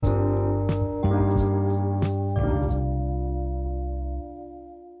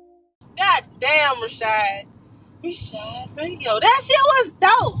God damn, Rashad. Rashad Radio. That shit was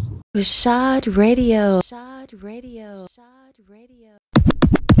dope. Rashad Radio. Rashad Radio. Rashad Radio.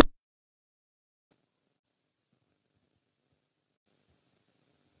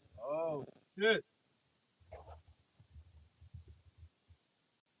 Oh, shit.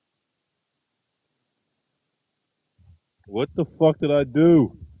 What the fuck did I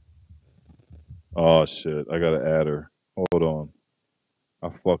do? Oh, shit. I gotta add her. Hold on. I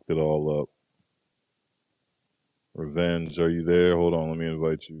fucked it all up. Revenge, are you there? Hold on. Let me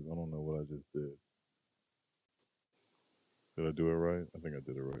invite you. I don't know what I just did. Did I do it right? I think I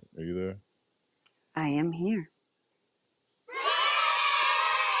did it right. Are you there? I am here.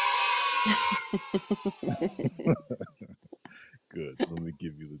 Good. Let me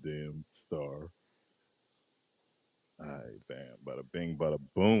give you the damn star. All right, bam. Bada bing, bada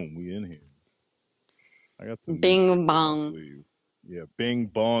boom. We in here. I got some new Bing tricks up my bong. sleeve. Yeah, bing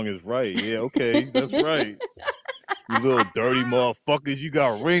bong is right. Yeah, okay. That's right. You little dirty motherfuckers. You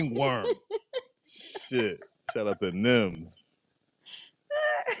got ringworm. Shit. Shout out to Nims.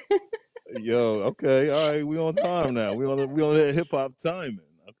 Yo, okay, all right, we on time now. We on that hip hop timing.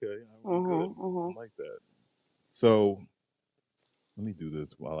 Okay, we good. I like that. So let me do this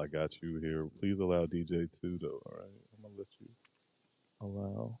while I got you here. Please allow DJ too, though. All right, I'm gonna let you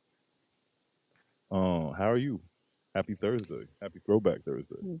allow. How are you? Happy Thursday. Happy Throwback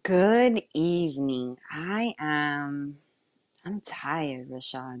Thursday. Good evening. I'm tired,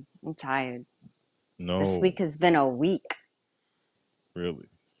 Rashad. I'm tired. This No, week has been a week. really.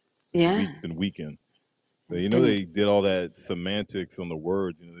 Yeah. It's been weekend. It's You know been they did all that semantics on the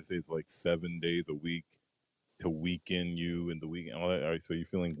words. You know they say it's like 7 days a week to weaken you and the weekend. All that. All right, so you're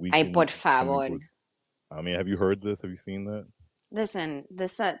feeling I weakened put coming forward. towards. I mean, have you heard this? Have you seen that? Listen, the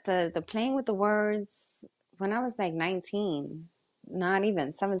playing with the words when I was like 19, not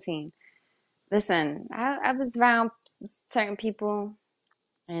even 17. Listen, I was around certain people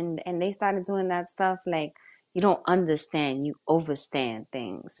and they started doing that stuff like you don't understand, you overstand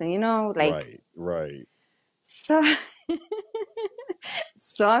things. And like Right. so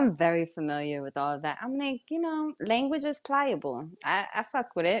so I'm very familiar with all of that. I'm like, language is pliable. I fuck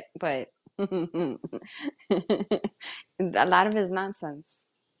with it, but a lot of it is nonsense.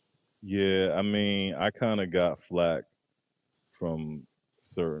 Yeah, I mean, I kind of got flack from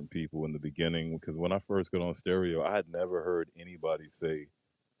certain people in the beginning because when I first got on stereo, I had never heard anybody say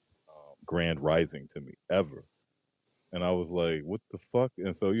Grand Rising to me ever. And I was like, what the fuck?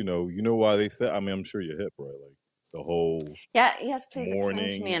 And so, you know why they said, I mean, I'm sure you're hip, right? Like the whole Yeah, yes, please explain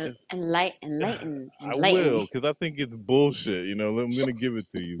to me morning. and I enlighten will, me. because I think it's bullshit. I'm gonna give it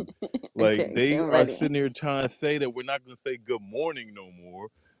to you. Like Okay, they I'm are ready. sitting here trying to say that we're not gonna say good morning no more,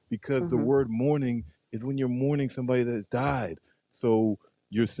 because the Hmm. word morning is when you're mourning somebody that's died. So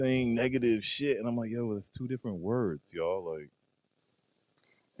you're saying negative shit, and I'm like, yo, it's two different words, y'all. Like,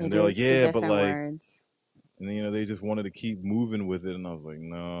 and It they're like, is two yeah, but different like, words. and then, they just wanted to keep moving with it, and I was like,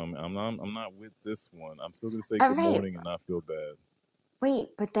 no, I'm not with this one. I'm still gonna say All good right. morning and not feel bad. Wait,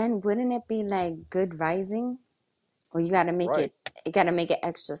 but then wouldn't it be like good rising? Or Right. you gotta make it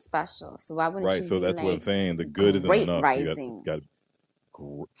extra special. So why wouldn't Right. you So be that's what I'm like saying. The good isn't great enough. So it's rising? got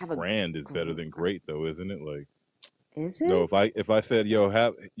Have a grand is better gr- than great, though, isn't it? Like, is no, it? if I said,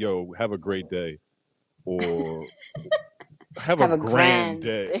 have a great day, or have a Have a grand grand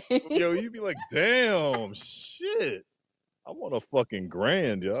day, day. you'd be like, damn, shit, I want a fucking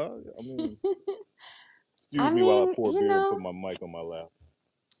grand, y'all. I mean, I excuse me while I mean, pour beer and put my mic on my lap.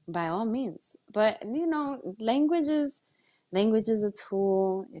 by all means. But language is a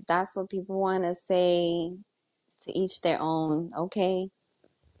tool. If that's what people want to say, to each their own. Okay.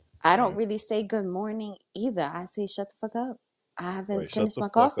 I don't Right. really say good morning either. I say shut the fuck up. I Right. haven't Shut finished the my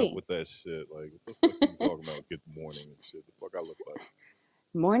fuck up coffee. with that shit. Like, what the fuck are you talking about? Good morning and shit. The fuck I look like?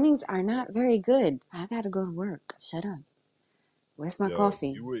 Mornings are not very good. I gotta go to work. Shut up. Where's my Yo,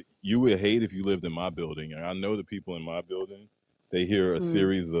 coffee? you would hate if you lived in my building. And I know the people in my building, they hear a Mm.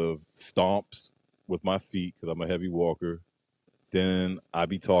 series of stomps with my feet because I'm a heavy walker. Then I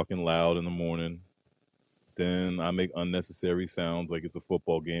be talking loud in the morning. Then I make unnecessary sounds like it's a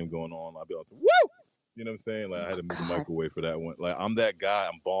football game going on. I'll be like, woo! You know what I'm saying? Like I had Oh to move the God. mic away for that one. Like I'm that guy.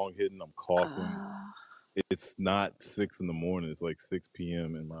 I'm bong hitting. I'm coughing. Uh, It's not 6 in the morning. It's like 6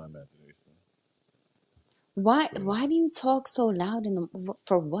 p.m. in my imagination. why So why do you talk so loud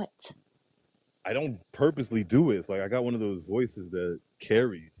for what? I don't purposely do it. It's like I got one of those voices that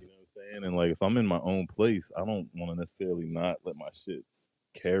carries, you know what I'm saying? And like if I'm in my own place, I don't want to necessarily not let my shit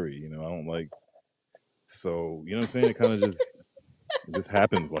carry, I don't like, so you know what I'm saying? It kind of just it just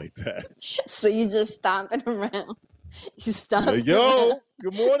happens like that. So you just stomping around. You stop. Hey, yo,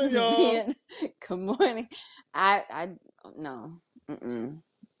 good morning, Just y'all. being. Good morning. I no. Mm-mm.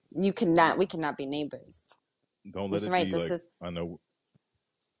 You cannot. We cannot be neighbors. Don't let That's it right. be This like, is I know.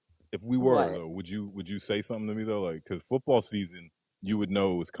 If we were what. though, would you say something to me though? Like, because football season, you would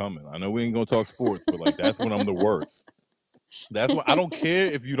know it was coming. I know we ain't gonna talk sports, but like that's when I'm the worst. That's why I don't care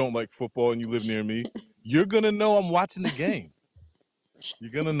if you don't like football and you live near me. You're gonna know I'm watching the game.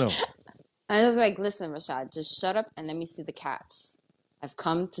 You're gonna know. I was like, listen, Rashad, just shut up and let me see the cats. I've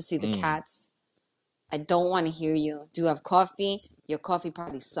come to see the Mm. cats. I don't want to hear you. Do you have coffee? Your coffee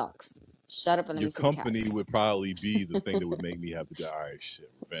probably sucks. Shut up and let Your me see the company cats. would probably be the thing that would make me have to go, all right,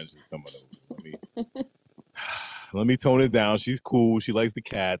 shit, revenge is coming over. Let me tone it down. She's cool. She likes the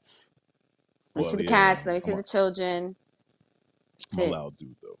cats. Let me see Well, the yeah, cats. Let me see I'm the children. I'm That's a it. loud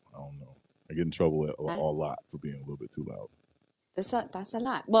dude though. I don't know. I get in trouble a That, lot for being a little bit too loud. that's a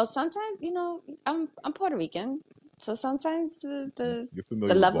lot. Well, sometimes, I'm Puerto Rican. So sometimes You're the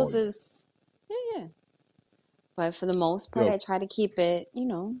familiar with levels volume. is, yeah. But for the most part, Yo, I try to keep it,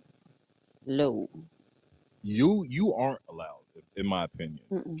 low. you aren't allowed, in my opinion.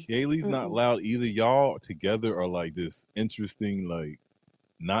 Mm-mm. Kaylee's not Mm-mm. loud either. Y'all together are like this interesting, like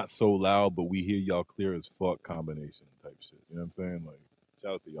not so loud, but we hear y'all clear as fuck combination type shit. You know what I'm saying? Like,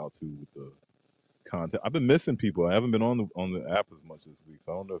 shout out to y'all too with the content. I've been missing people. I haven't been on the app as much this week,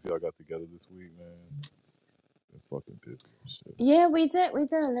 so I don't know if y'all got together this week, man. Been fucking busy and shit. Yeah, we did. We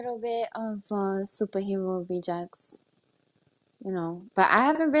did a little bit of superhero rejects, but I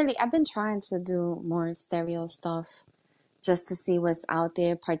haven't really. I've been trying to do more stereo stuff just to see what's out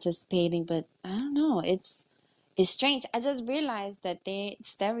there participating, but I don't know. It's strange. I just realized that they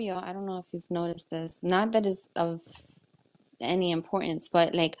stereo. I don't know if you've noticed this. Not that it's of any importance,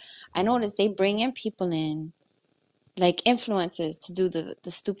 but like I noticed they bring in people in like influencers to do the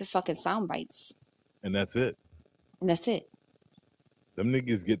stupid fucking sound bites, And that's it. and that's it. Them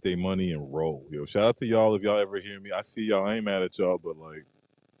niggas get their money and roll. Yo, shout out to y'all if y'all ever hear me. I see y'all. I ain't mad at y'all, but like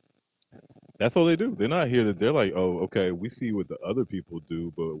that's all they do. They're not here to. They're like, oh, okay, we see what the other people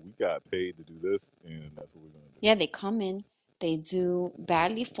do, but we got paid to do this, and that's what we're gonna do. Yeah, they come in, they do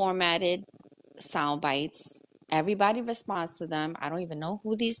badly formatted sound bites. Everybody responds to them. I don't even know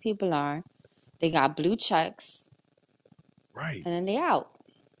who these people are. They got blue checks, Right. and then they out.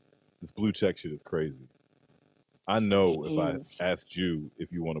 This blue check shit is crazy. I It know if I is. asked you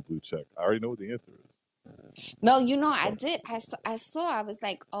if you want a blue check, I already know what the answer is. No, I So, did. I was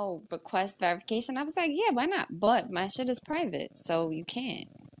like, oh, request verification. I was like, yeah, why not? But my shit is private, so you can't.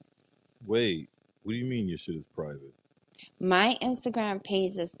 wait, what do you mean your shit is private? My Instagram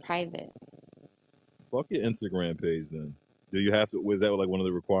page is private. Fuck your Instagram page then. Do you have to? Was that like one of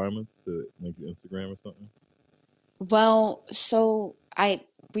the requirements to make your Instagram or something? Well, so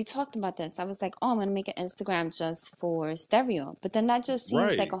we talked about this. I was like, oh, I'm gonna make an Instagram just for stereo. But then that just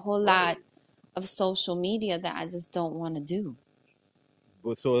seems like Right, a whole lot right. of social media that I just don't want to do.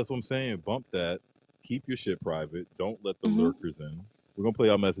 But so that's what I'm saying. Bump that. Keep your shit private. Don't let the Hmm. lurkers in. We're gonna play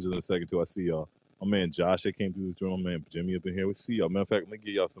our messages in a second too. I see y'all. My man Josh that came through this joint. My man Jimmy up in here. We see y'all. Matter of fact, let me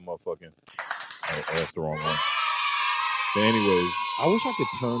get y'all some motherfucking. Oh, that's the wrong one. But anyways, I wish I could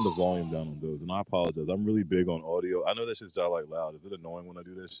turn the volume down on those, and I apologize. I'm really big on audio. I know that shit's y'all like loud. Is it annoying when I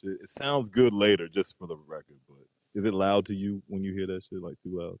do that shit? It sounds good later, just for the record. But is it loud to you when you hear that shit like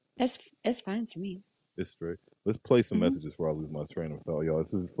too loud? It's fine to me. It's straight. Let's play some Hmm. messages before I lose my train of thought, y'all.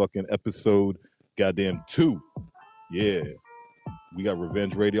 This is fucking episode goddamn 2. Yeah. We got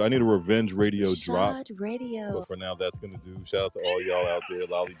Revenge Radio. I need a Revenge Radio drop. Rashad Radio. But for now, that's going to do. Shout out to all y'all out there.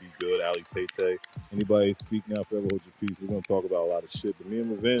 Lolly Be Good, Ali Tay. Anybody speak now, forever hold your peace. We're going to talk about a lot of shit. But me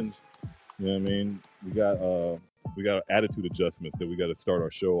and Revenge, you know what I mean? We got attitude adjustments that we got to start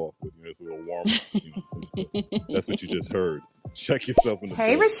our show off with. It's a little warm up. That's what you just heard. Check yourself in the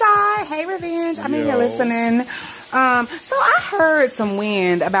Hey, face. Rashad. Hey, Revenge. I'm in here Yo. listening. So I heard some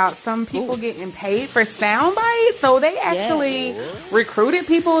wind about some people getting paid for sound bites. So they actually recruited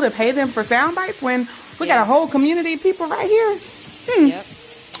people to pay them for sound bites when we got a whole community of people right here. Yep.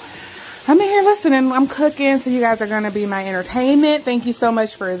 I'm in here listening. I'm cooking, so you guys are going to be my entertainment. Thank you so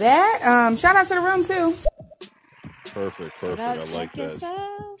much for that. Shout out to the room, too. Perfect. What I up? like Check that.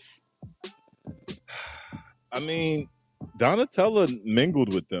 yourself. I mean, Donatella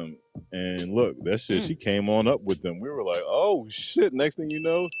mingled with them, and look, that shit. She came on up with them. We were like, oh shit! Next thing you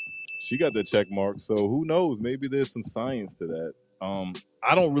know, she got the check mark. So who knows? Maybe there's some science to that.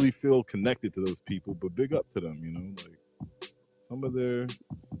 I don't really feel connected to those people, but big up to them. Like some of their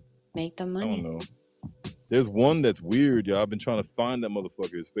Make the money. I don't know. There's one that's weird, y'all. I've been trying to find that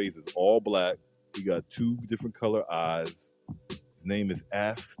motherfucker. His face is all black. He got 2 different color eyes. His name is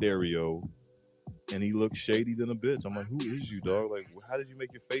Ask Stereo. and he looked shady than a bitch. I'm like, who is you, dog? Like, how did you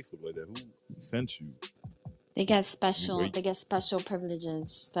make your face look like that? Who sent you? They get special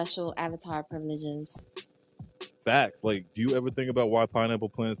privileges, special avatar privileges. Facts. Like, do you ever think about why Pineapple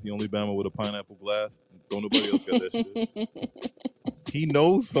Plant's the only Bama with a pineapple glass? Don't nobody else got that shit. He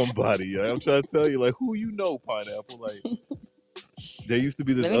knows somebody. I'm trying to tell you, like, who you know, Pineapple? Like, there used to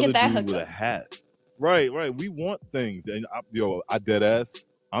be this other dude with a hat. Right. We want things, and I dead ass.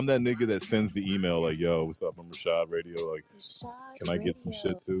 I'm that nigga that sends the email like, "Yo, what's up? I'm Rashad Radio. Like, can I get some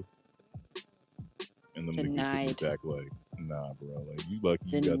shit too?" And them niggas hit me back like, "Nah, bro. Like, you lucky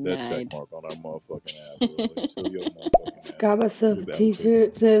you got that check mark on our motherfucking ass, bro. Like, show your motherfucking ass." Got myself a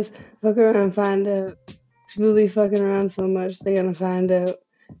t-shirt says, "Fuck around and find out." We'll be fucking around so much, they're gonna find out.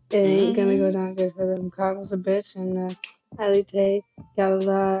 It ain't gonna go down good for them. Carmel's a bitch, and Ali Tay got a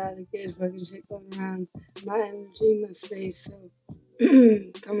lot of good fucking shit going around. My energy, my space, so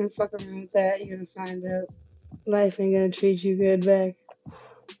come and fuck around with that. You're gonna find out. Life ain't gonna treat you good back.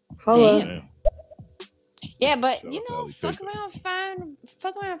 Holla. Damn. Yeah, but you know, fuck around,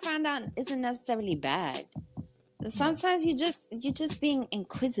 find out isn't necessarily bad. Sometimes you're just being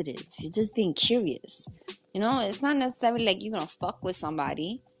inquisitive. You're just being curious. You know, it's not necessarily like you're gonna fuck with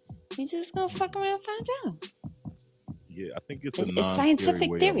somebody. You're just gonna fuck around and find out. Yeah, I think it's a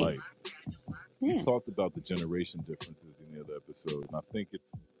scientific way theory. Of life. Yeah. We talked about the generation differences in the other episode, and I think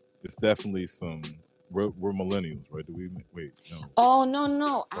it's definitely some. We're millennials, right? Do we wait? No. Oh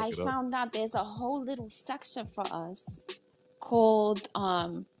no! I found out there's a whole little section for us called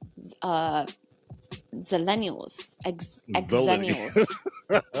Zillennials, Exennials,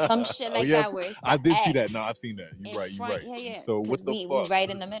 some shit like that. Where it's I did see that. No, I've seen that. You're right. Yeah. So what the fuck? We right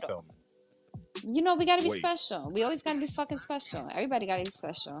in the middle. You know, we gotta be special. We always gotta be fucking special. Everybody gotta be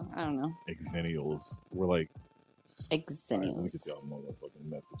special. I don't know. Exennials. We're like Exennials. Let me get y'all motherfucking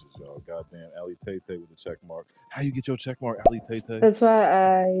messages, y'all. Goddamn, Ali Tay with a check mark. How you get your check mark, Ali Tay? That's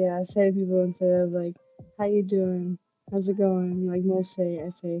why I say to people instead of like, "How you doing? How's it going?" Like most say, I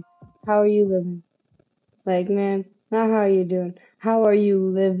say, "How are you living?" Like, man, not how are you doing. How are you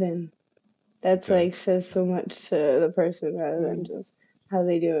living? That's like says so much to the person rather than just how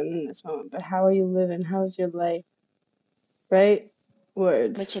they doing in this moment. But how are you living? How's your life? Right?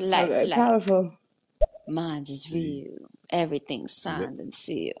 Words. What's your life like? Powerful. Mine is real. Everything's signed and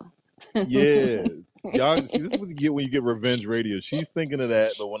sealed. Yeah. Y'all see, this is what you get when you get Revenge Radio. She's thinking of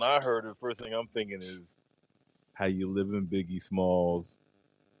that, but when I heard it, the first thing I'm thinking is how you living, Biggie Smalls.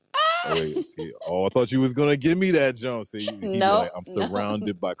 Oh, wait, okay. I thought you was gonna give me that jump. See, no, like, I'm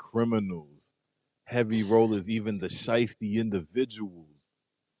surrounded by criminals, heavy rollers, even the shiesty individuals,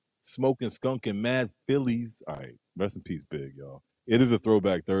 smoking, skunking, mad Phillies. All right, rest in peace, Big, y'all. It is a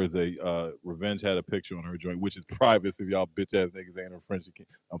throwback Thursday. Revenge had a picture on her joint, which is private. So if y'all bitch ass niggas ain't her friends, you can't.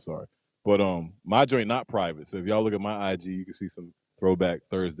 I'm sorry, but my joint not private. So if y'all look at my IG, you can see some throwback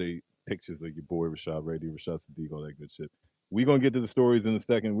Thursday pictures of your boy Rashad Radio, Rashad Sadiq, all that good shit. We're going to get to the stories in a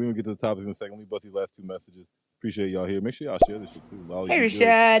second. We're going to get to the topics in a second. Let me bust these last two messages. Appreciate y'all here. Make sure y'all share this shit too. Hey,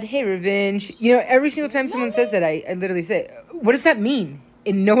 Rashad. Hey, Revenge. You know, every single time someone says that, I literally say, "What does that mean?"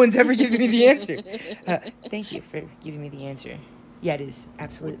 And no one's ever given me the answer. Thank you for giving me the answer. Yeah, it is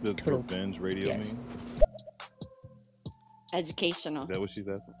absolute. What does Revenge Radio mean? Educational. Is that what she's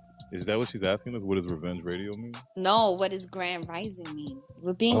asking? Is that what she's asking us? What does Revenge Radio mean? No, what does Grand Rising mean?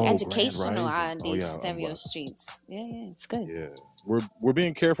 We're being educational on these stereo streets. Yeah, it's good. Yeah, we're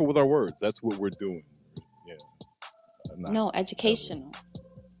being careful with our words. That's what we're doing. Yeah. No, educational.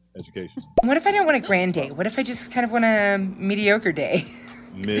 Education. What if I don't want a grand day? What if I just kind of want a mediocre day?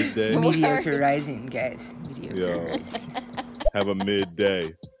 Midday. Mediocre rising, guys. Mediocre rising. Have a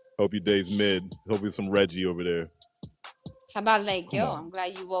midday. Hope your day's mid. Hope there's some Reggie over there. How about like, I'm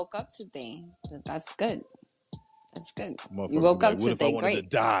glad you woke up today. That's good. That's good. You woke up today. What if I wanted to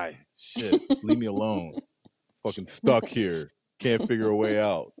die? Shit. Leave me alone. Fucking stuck here. Can't figure a way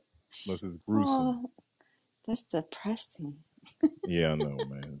out. Unless it's gruesome. Oh, that's depressing. Yeah, I know,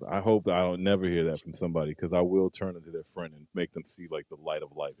 man. I hope that I don't never hear that from somebody, because I will turn into their friend and make them see like the light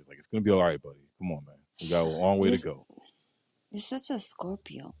of life. It's like, it's gonna be all right, buddy. Come on, man. We got a long way to go. You're such a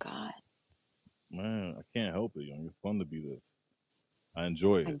Scorpio, God. Man, I can't help it, young. It's fun to be this. I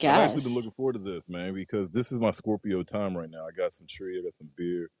enjoy it. I guess. I've actually been looking forward to this, man, because this is my Scorpio time right now. I got some tree, I got some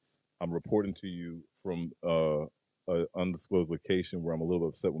beer. I'm reporting to you from an undisclosed location where I'm a little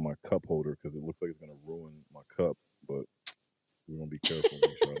upset with my cup holder because it looks like it's gonna ruin my cup, but we're gonna be careful,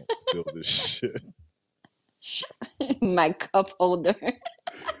 make sure I don't spill this shit. My cup holder.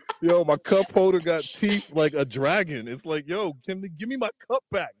 Yo, my cup holder got teeth like a dragon. It's like, yo, give me my cup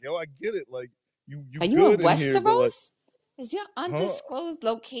back, yo. I get it. Like, you Are you good a in here, but, like, Westeros? Is your Huh? undisclosed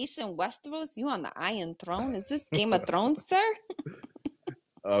location Westeros? You on the Iron Throne? Is this Game of Thrones, sir?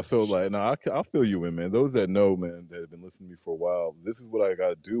 So like, nah, I'll fill you in, man. Those that know, man, that have been listening to me for a while, this is what I got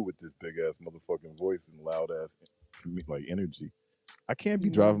to do with this big ass motherfucking voice and loud ass like energy. I can't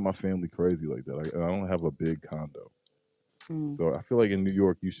be driving my family crazy like that. I don't have a big condo, so I feel like in New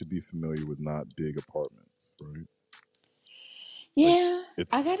York you should be familiar with not big apartments, right? Like Yeah,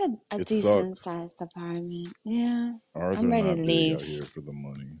 I got a it decent sucks. sized apartment. Yeah, Ours I'm are ready to not big out leave. here for the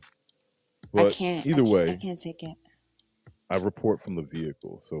money, I but can't. either I way, can't take it. I report from the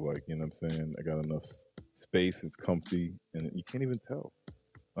vehicle, so like you know what I'm saying. I got enough space. It's comfy, and you can't even tell.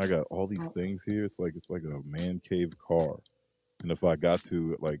 I got all these Oh, things here. It's like a man cave car, and if I got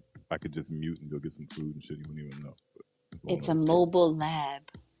to, like, I could just mute and go get some food and shit. You wouldn't even know. But it's a whole it's a nother story. mobile lab,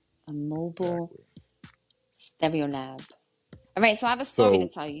 a mobile Exactly. stereo lab. All right, so I have a story to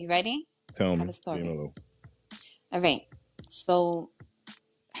So tell you. You ready? tell I have me, a story. know, All right. So,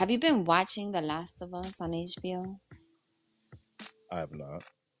 have you been watching The Last of Us on HBO? I have not.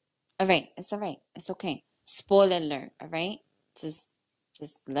 All right, it's all right. It's okay. Spoiler alert. All right, just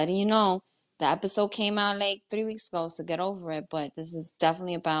letting you know. The episode came out like 3 weeks ago, so get over it. But this is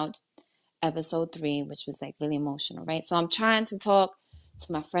definitely about episode 3, which was like really emotional, right? So I'm trying to talk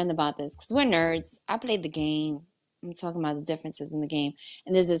to my friend about this because we're nerds. I played the game. I'm talking about the differences in the game,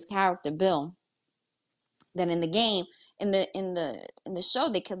 and there's this character Bill that in the game, in the show,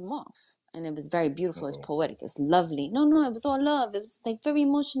 they killed him off, and it was very beautiful. It's Uh-oh. poetic. It's lovely. No, it was all love. It was like very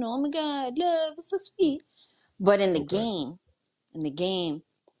emotional. Oh my God, love. It's so sweet. But Okay. in the game,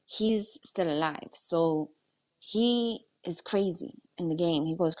 he's still alive. So he is crazy in the game.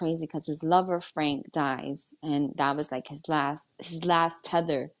 He goes crazy because his lover Frank dies, and that was like his last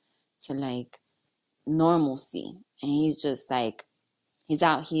tether to like normalcy. And he's just like he's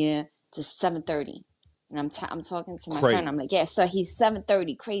out here to 7:30, and I'm talking to my friend. I'm Crazy. like, yeah, so he's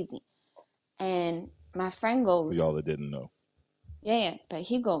 7:30 crazy, and my friend For y'all goes, that didn't know. yeah, but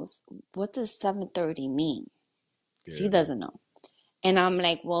he goes, what does 7:30 mean? Because he Yeah. doesn't know. And I'm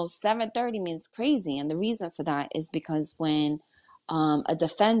like, well, 7:30 means crazy. And the reason for that is because when a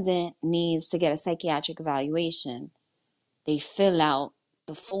defendant needs to get a psychiatric evaluation, they fill out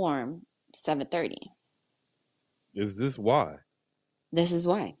the form 7:30. Is this why? This is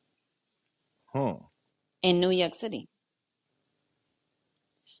why. Huh. In New York City.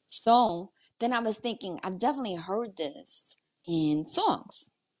 So then I was thinking, I've definitely heard this in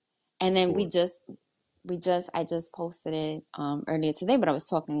songs. And then Of course. I just posted it earlier today, but I was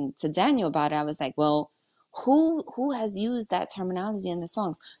talking to Daniel about it. I was like, well, who has used that terminology in the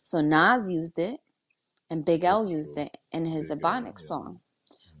songs? So Nas used it and Big This L is used true. it in his Big L. Ebonics Yeah. song.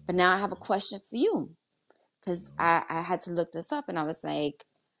 But now I have a question for you because No. I had to look this up and I was like,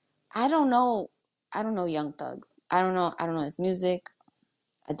 I don't know Young Thug. I don't know his music.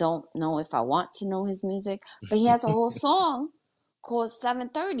 I don't know if I want to know his music, but he has a whole song called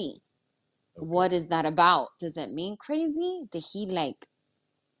 7:30. Okay. What is that about? Does it mean crazy? Did he like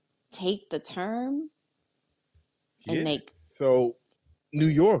take the term and Yeah. like So New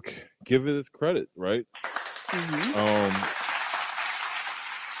York, give it its credit, right?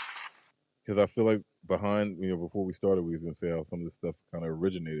 Because I feel like behind, before we started, we was gonna say how some of this stuff kind of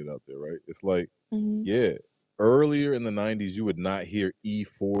originated out there, right? It's like, yeah, earlier in the '90s, you would not hear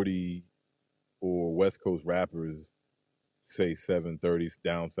E40 or West Coast rappers say 7:30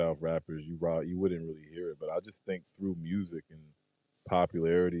 down south rappers. You wouldn't really hear it, but I just think through music and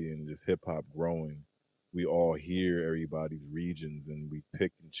popularity and just hip hop growing, we all hear everybody's regions and we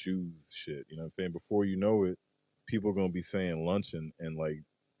pick and choose shit. You know what I'm saying? Before you know it, people are gonna be saying luncheon, and like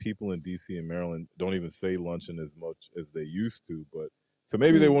people in DC and Maryland don't even say luncheon as much as they used to. But so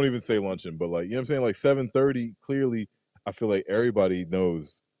maybe they won't even say luncheon, but like you know what I'm saying? Like 7:30, clearly I feel like everybody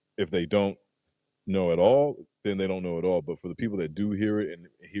knows. If they don't know at all, then they don't know at all. But for the people that do hear it and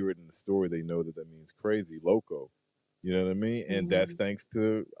hear it in the story, they know that means crazy, loco. You know what I mean? And that's thanks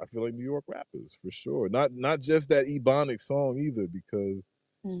to, I feel like, New York rappers for sure. Not just that Ebonics song either, because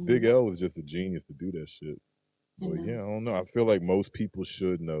Big L was just a genius to do that shit. But yeah, I don't know. I feel like most people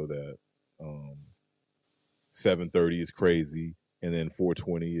should know that 7:30 is crazy, and then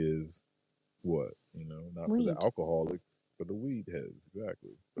 420 is what? Not for the weed. alcoholics, but the weed heads,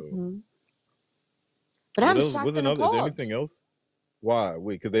 exactly. So. But What I'm else? shocked What's and another? Is there appalled. anything else? Why?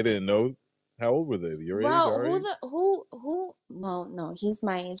 Wait, because they didn't know. How old were they? Your age? Well, Our age? well, no, he's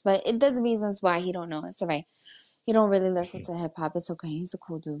my age, but there's reasons why he don't know. It's all right. He don't really listen to hip hop. It's okay. He's a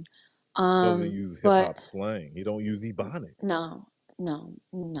cool dude. Doesn't use hip But hop slang. He don't use Ebonics. no, no,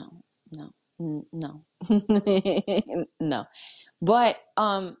 no, no, No. No. But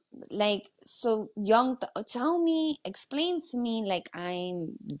like, so tell me, explain to me, like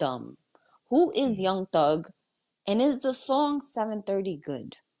I'm dumb. Who is Young Thug, and is the song 730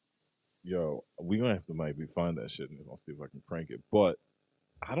 good? Yo, we gonna have to maybe find that shit and I'll see if I can crank it. But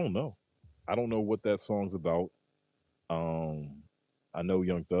I don't know. I don't know what that song's about. Um, I know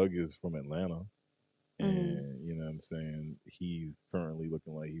Young Thug is from Atlanta, Mm, and you know what I'm saying he's currently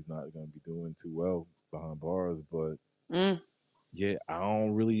looking like he's not gonna be doing too well behind bars. But mm. yeah, I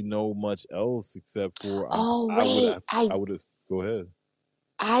don't really know much else except for Oh I would wait, have I would have go ahead.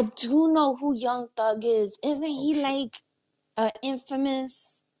 I do know who Young Thug is. Isn't Oh he shit. like a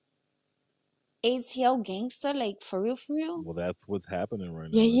infamous ATL gangster? Like for real, for real? Well, that's what's happening right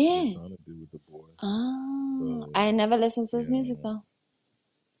Yeah, now. That's what they're yeah. trying to do with the boy. Oh, So I never listened to his music yeah, though.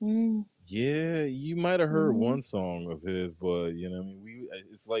 Mm. yeah, you might have heard Mm. one song of his, but you know, what I mean,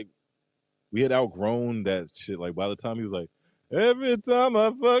 it's like we had outgrown that shit. Like by the time he was like, every time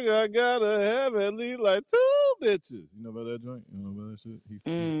I fuck, I gotta have at least like two bitches. You know about that joint? You know about that shit?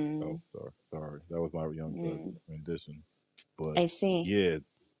 Oh, Mm. sorry, that was my Young Thug Mm. rendition. But I see. yeah,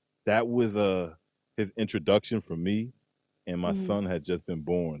 that was his introduction for me, and my Mm. son had just been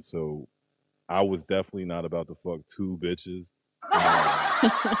born, so I was definitely not about to fuck two bitches.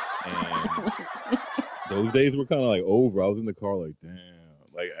 And those days were kind of like over. I was in the car like, damn,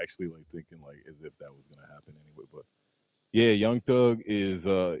 like actually like thinking like as if that was gonna happen anyway. But yeah, Young Thug is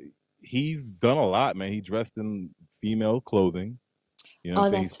he's done a lot, man. He dressed in female clothing. You know what I'm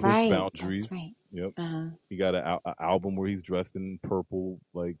Oh, saying? He's that's pushed right. That's boundaries. right. Yep. Uh-huh. He got an album where he's dressed in purple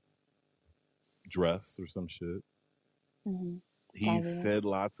like dress or some shit. Mm-hmm. He's said Fabulous.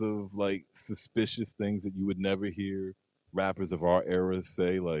 lots of like suspicious things that you would never hear rappers of our era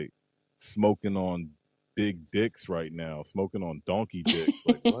say, like smoking on big dicks right now, smoking on donkey dicks.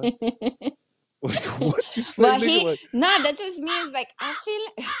 Like what? Like what you say, But nigga? Like that just means like I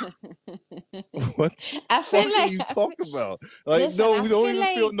feel what the I feel fuck are like you talking about? Like listen, no, I we don't feel even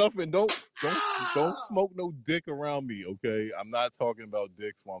feel like nothing. Don't smoke no dick around me, okay? I'm not talking about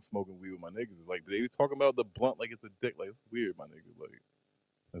dicks while I'm smoking weed with my niggas. Like they talking about the blunt like it's a dick. Like it's weird, my nigga. Like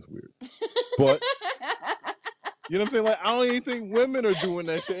that's weird. But you know what I'm saying? Like I don't even think women are doing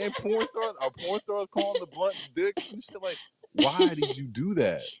that shit. And porn stars calling the blunts dicks and shit. Like, why did you do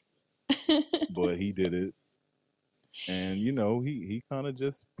that? But he did it, and you know he kind of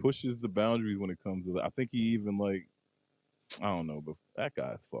just pushes the boundaries when it comes to that. I think he even like I don't know, but that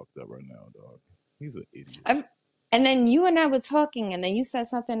guy's fucked up right now, dog. He's an idiot. and then you and I were talking, and then you said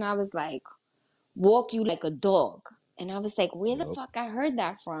something. I was like, "Walk you like a dog," and I was like, "Where the Yep. fuck I heard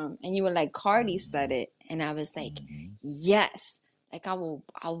that from?" And you were like, "Cardi said it," and I was like, Mm-hmm. "Yes." Like I'll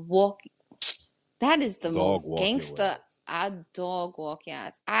walk. That is the Dog most walk your gangster. ass. I dog walk your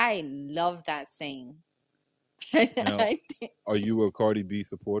ass. I love that saying. Now, I are you a Cardi B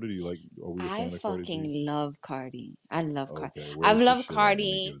supporter? Do you like? Are we a I fan of Cardi B? fucking love Cardi. I love Cardi. Okay, I've where's the loved shit at? Let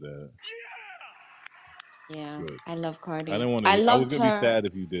me Cardi. give that. Yeah, Good. I love I Cardi. didn't want I to. I was loved gonna be her. sad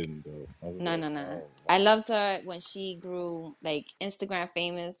if you didn't, though. I was No, like, no, no. oh, I wow. loved her when she grew like Instagram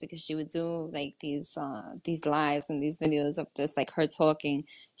famous because she would do like these lives and these videos of just like her talking.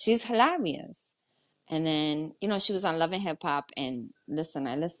 She's hilarious. And then, she was on Love and Hip Hop, and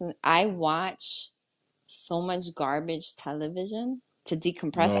I watch so much garbage television to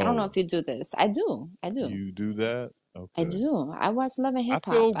decompress. I don't know No, if you do this. I do. I do. you do that? I Okay. do. I watch Love and I Hip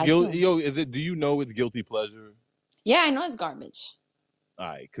Hop. feel I guilty. do. Yo, is it? Do you know it's guilty pleasure? Yeah, I know it's garbage. All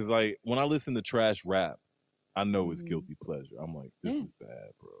right, because like when I listen to trash rap, I know it's Hmm. guilty pleasure. I'm like, this Yeah. is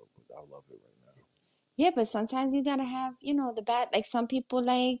bad, bro, but I love it right now. Yeah, but sometimes you gotta have, the bad, like some people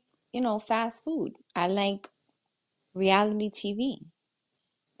like, fast food. I like reality TV.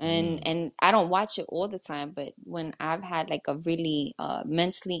 And Mm. and I don't watch it all the time, but when I've had like a really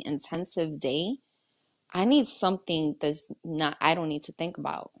mentally intensive day, I need something I don't need to think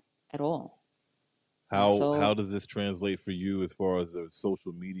about at all. And How so, does this translate for you as far as the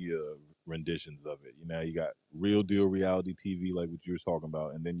social media renditions of it? You know, you got real deal reality TV like what you were talking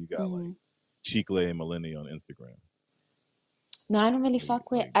about, and then you got like mhm. Chicle and Millennia on Instagram. No, I don't really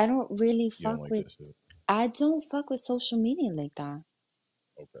Like I don't really you don't fuck like with, that shit. I don't fuck with social media like that.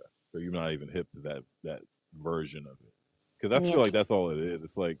 Okay, so you're not even hip to that version of it. Because I feel Yeah. like that's all it is.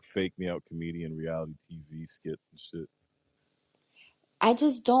 It's like fake me out comedian reality TV skits and shit. I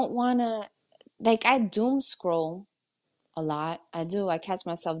just don't wanna, like, I doom scroll a lot. I do. I catch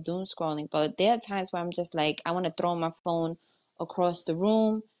myself doom scrolling, but there are times where I'm just like, I want to throw my phone across the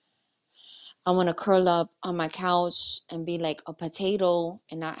room. I want to curl up on my couch and be like a potato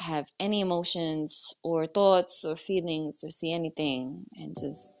and not have any emotions or thoughts or feelings or see anything and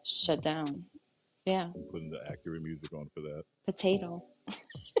just shut down. Yeah. I'm putting the accurate music on for that. Potato.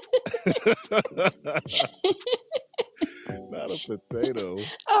 Not a potato.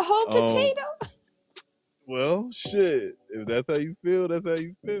 A whole Um, potato. well, shit. If that's how you feel, that's how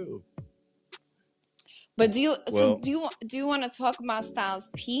you feel. But do Well, you want to talk about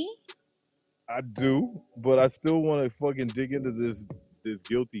Styles P? I do, but I still want to fucking dig into this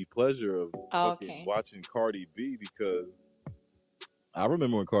guilty pleasure of fucking watching Cardi B, because I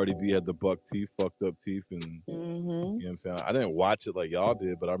remember when Cardi B had the buck teeth, fucked up teeth, and you know what I'm saying? I didn't watch it like y'all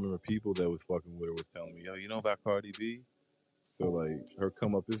did, but I remember people that was fucking with her was telling me, yo, you know about Cardi B? So, like, her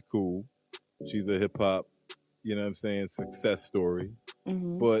come up is cool. She's a hip hop, you know what I'm saying, success story.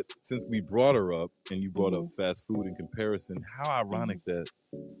 But since we brought her up and you brought up fast food in comparison, how ironic that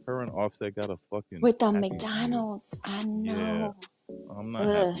her and Offset got a fucking with the Happy McDonald's. Meal. I know. Yeah, I'm not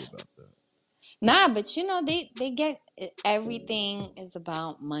happy about that. Nah, but you know, they get everything is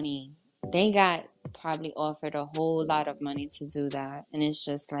about money. They got probably offered a whole lot of money to do that, and it's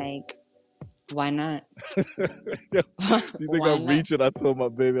just like, why not? You think I'm reaching? I told my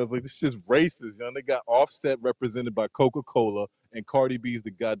baby, I was like, this shit's racist, young. They got Offset represented by Coca-Cola, and Cardi B's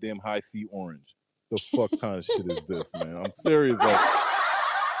the goddamn High C Orange. The fuck kind of shit is this, man? I'm serious. Like,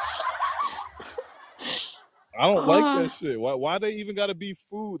 I don't like that shit. Why they even gotta be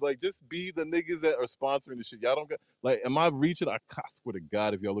food? Like, just be the niggas that are sponsoring the shit. Y'all don't get, like, am I reaching? I swear to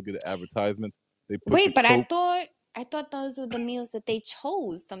God, if y'all look at the advertisements, they put Wait, but Coke. I thought those were the meals that they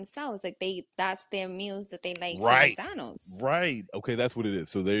chose themselves. Like that's their meals that they like Right. from McDonald's. Right. Okay, that's what it is.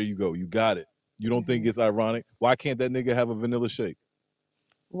 So there you go. You got it. You don't think it's ironic? Why can't that nigga have a vanilla shake?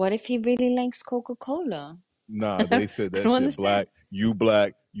 What if he really likes Coca-Cola? Nah, they said that shit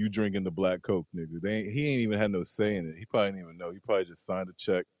black. You drinking the black Coke, nigga. He ain't even had no say in it. He probably didn't even know. He probably just signed a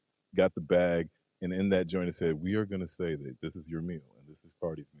check, got the bag, and in that joint it said, we are gonna say that this is your meal and this is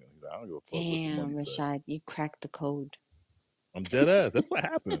Cardi's meal. He's like, I don't give a fuck. Damn, Rashad, you cracked the code. I'm dead ass. That's what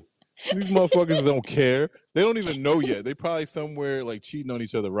happened. These motherfuckers don't care. They don't even know yet. They probably somewhere like cheating on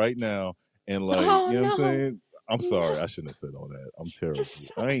each other right now, and like, you know what I'm saying? I'm sorry. I shouldn't have said all that. I'm terrible.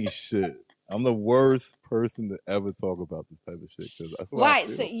 I ain't shit. I'm the worst person to ever talk about this type of shit. Cause that's why?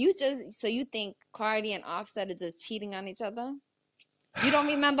 So you think Cardi and Offset are just cheating on each other? You don't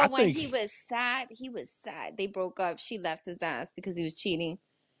remember when he was sad? He was sad. They broke up. She left his ass because he was cheating,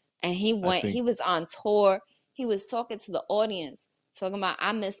 and he went. He was on tour. He was talking to the audience, talking about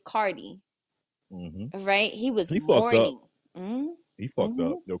I miss Cardi. Right? He was mourning. He fucked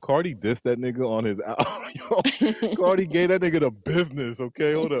up. Yo, Cardi dissed that nigga on his album. Yo, Cardi gave that nigga the business.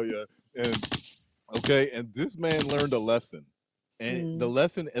 Okay, hold up, yeah. And this man learned a lesson. And the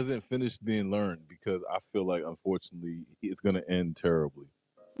lesson isn't finished being learned, because I feel like, unfortunately, it's going to end terribly.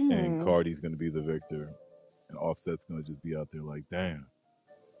 And Cardi's going to be the victor. And Offset's going to just be out there like, damn.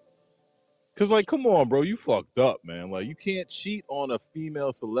 Because, like, come on, bro. You fucked up, man. Like, you can't cheat on a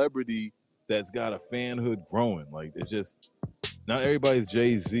female celebrity that's got a fanhood growing. Like, it's just... Not everybody's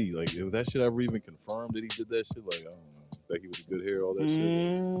Jay-Z. Like, was that shit ever even confirmed that he did that shit? Like, I don't know. Becky with the good hair, all that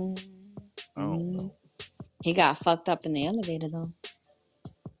shit. I don't know. He got fucked up in the elevator, though.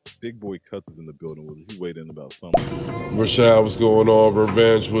 Big Boy Cuts is in the building with us. He weighed in about something. Rashad, what's going on?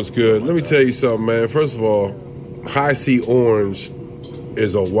 Revenge, what's good? Let me tell you something, man. First of all, High C Orange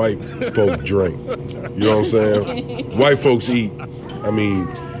is a white folk drink. You know what I'm saying? White folks drink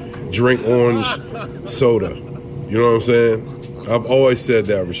orange soda. You know what I'm saying? I've always said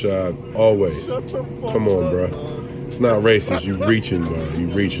that, Rashad. Always. Come on, bro. It's not racist. You reaching, bro. You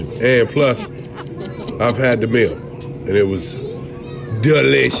reaching. And plus, I've had the meal, and it was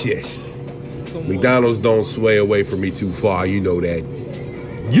delicious. McDonald's don't sway away from me too far. You know that.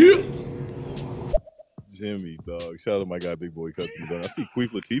 Yeah. Jimmy, dog. Shout out to my guy, Big Boy Cuts. I see Queef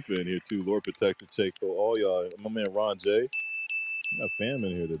Latifah in here, too. Lord protect the Check for all y'all. My man, Ron J. Got fam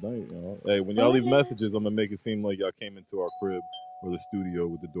in here tonight, you know. Hey, when y'all leave messages, I'm gonna make it seem like y'all came into our crib or the studio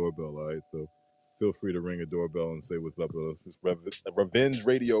with the doorbell, all right? So feel free to ring a doorbell and say what's up with us. It's Revenge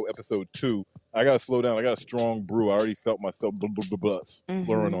Radio episode 2. I gotta slow down. I got a strong brew. I already felt myself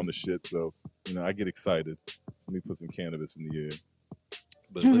slurring on the shit, so you know I get excited. Let me put some cannabis in the air.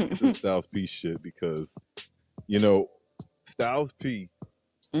 But let's get to the Styles P shit, because you know Styles P.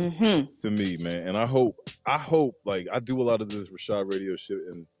 To me, man, and I hope, like, I do a lot of this Rashad Radio shit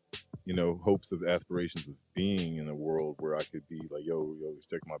and, you know, hopes of aspirations of being in a world where I could be like, yo,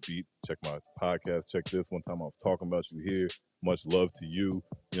 check my beat, check my podcast, check this. One time I was talking about you here. Much love to you. You know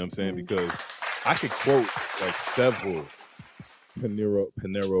what I'm saying? Because I could quote like several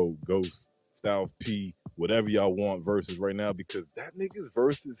Panero, Ghost, Styles P, whatever y'all want verses right now, because that nigga's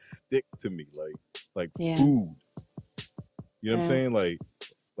verses stick to me like food. You know what I'm saying? Like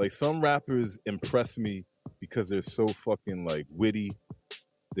Like some rappers impress me because they're so fucking like witty.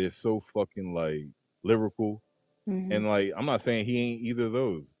 They're so fucking like lyrical. And like I'm not saying he ain't either of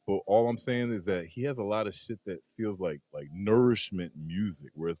those, but all I'm saying is that he has a lot of shit that feels like nourishment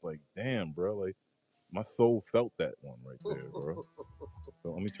music, where it's like, damn, bro, like my soul felt that one right there, bro.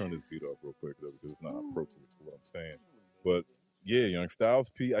 So let me turn this beat off real quick though, because it's not appropriate for what I'm saying. But yeah, Young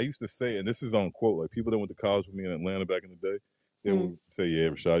Styles P, I used to say, and this is on quote, like people that went to college with me in Atlanta back in the day, they would say, yeah,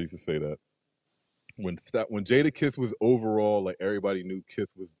 Rashad used to say that. When Jadakiss was overall, like everybody knew Kiss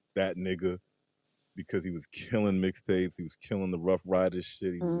was that nigga because he was killing mixtapes, he was killing the Rough Riders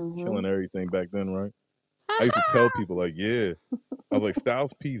shit, he was killing everything back then, right? I used to tell people like, yeah, I was like,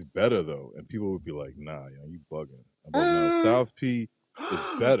 Styles P's better though, and people would be like, nah, you bugging. I'm like, no, Styles P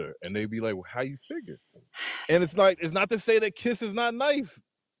is better, and they'd be like, well, how you figure? And it's not to say that Kiss is not nice.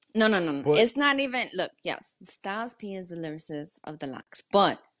 No. It's not even. Look, yes, Styles P is the lyricist of the LOX,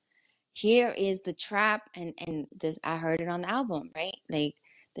 but here is the trap, and this I heard it on the album, right? Like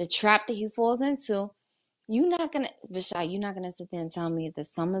the trap that he falls into. You're not gonna, Rashad, you're not gonna sit there and tell me that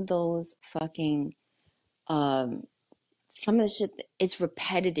some of those fucking, some of the shit, it's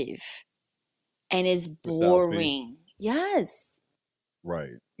repetitive and it's boring. Yes.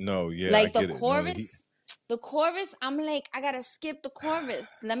 Right. No. Yeah. Like I the get chorus. The chorus, I'm like, I gotta skip the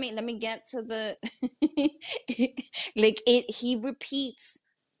chorus. Let me get to the like it. He repeats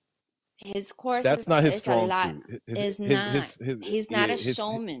his chorus. That's not his strong a lot. suit. He's not a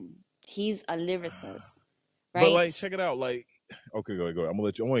showman. He's a lyricist, right? But like, check it out. Like, okay, go ahead. I'm gonna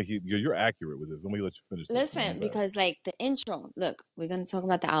let you. I want to hear. You're accurate with this. Let me let you finish. Listen, because like the intro. Look, we're gonna talk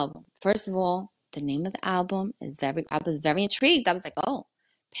about the album. First of all, the name of the album is very. I was very intrigued. I was like, oh,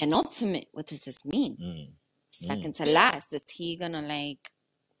 penultimate. What does this mean? Second to last. Is he gonna like,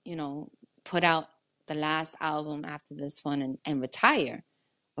 put out the last album after this one and retire?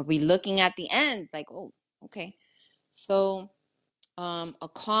 Are we looking at the end? Like, oh, okay. So, a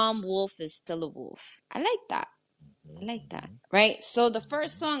calm wolf is still a wolf. I like that. Right? So the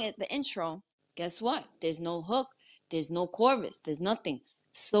first song at the intro, guess what? There's no hook. There's no chorus. There's nothing.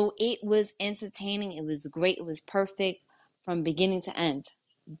 So it was entertaining. It was great. It was perfect from beginning to end.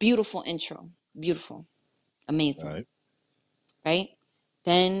 Beautiful intro. Beautiful. Amazing. Right?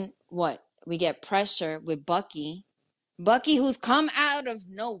 Then what? We get Pressure with Bucky. Bucky, who's come out of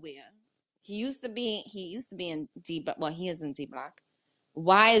nowhere. He used to be in D Block. Well, he is in D Block.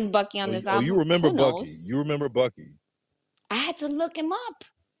 Why is Bucky on this album? You remember Who Bucky? knows? You remember Bucky? I had to look him up.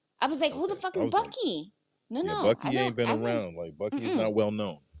 I was like, who the fuck is Bucky? No, Bucky ain't been around. Like Bucky's not well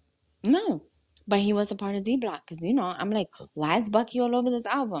known. No, but he was a part of D Block because I'm like, why is Bucky all over this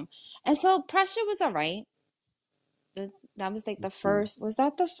album? And so Pressure was alright. That was like the first. Was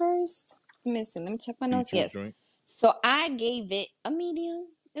that the first? Let me see. Let me check my notes. Yes. Joint? So I gave it a medium.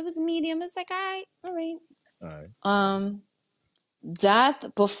 It was a medium. It's like, all right.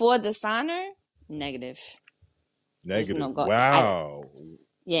 Death Before Dishonor, negative. Negative. No Wow.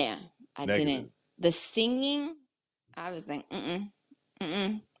 I didn't. The singing, I was like,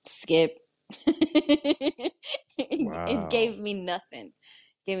 skip. It gave me nothing.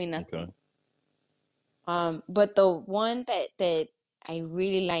 Okay. But the one that I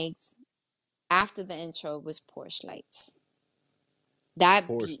really liked after the intro was Porsche Lights. That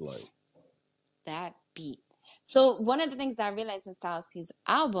beat. So one of the things that I realized in Styles P's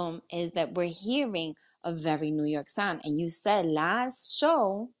album is that we're hearing a very New York sound. And you said last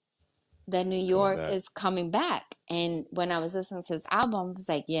show that New York is coming back. And when I was listening to this album, I was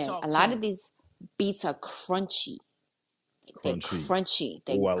like, a lot of these beats are crunchy. They're crunchy.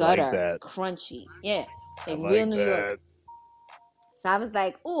 They're gutter. Crunchy. Yeah. They're real New York. So I was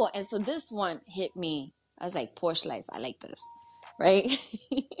like, oh, and so this one hit me. I was like, Porsche Lights, I like this. Right?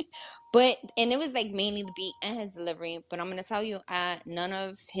 And it was like mainly the beat and his delivery. But I'm going to tell you, none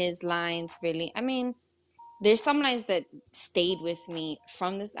of his lines really, I mean, there's some lines that stayed with me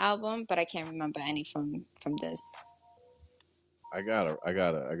from this album, but I can't remember any from this. I got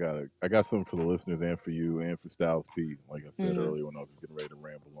something for the listeners and for you and for Styles P. Like I said earlier when I was getting ready to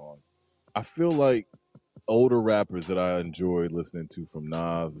ramble on. I feel like older rappers that I enjoyed listening to, from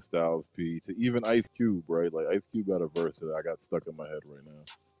Nas to Styles P to even Ice Cube, right? Like Ice Cube got a verse that I got stuck in my head right now.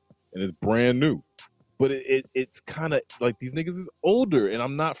 And it's brand new. But it's kind of like these niggas is older, and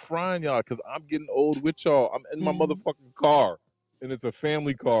I'm not frying y'all because I'm getting old with y'all. I'm in my motherfucking car, and it's a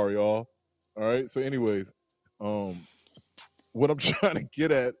family car, y'all. All right? So anyways, what I'm trying to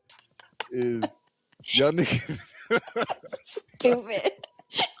get at is y'all niggas... Stupid.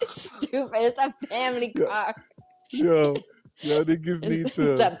 It's a family car. Y'all niggas need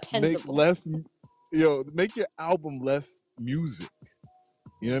to make your album less music.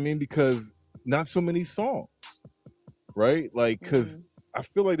 You know what I mean? Because not so many songs, right? Like, because I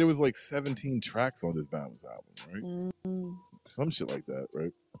feel like there was like 17 tracks on this Bounce album, right? Some shit like that,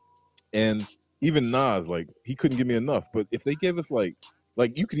 right? And even Nas, like, he couldn't give me enough. But if they gave us like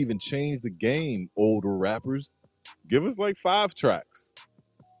you could even change the game, older rappers, give us like 5 tracks,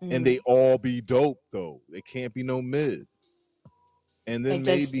 and they all be dope though. They can't be no mid. And then like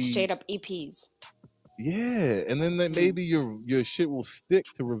maybe just straight up EPs. Yeah, and then maybe your shit will stick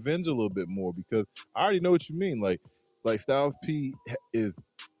to Revenge a little bit more, because I already know what you mean. Like Styles P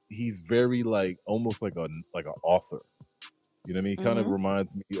he's very like almost like an author. You know what I mean? He kind of reminds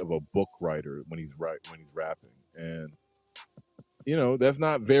me of a book writer when he's rapping, and you know that's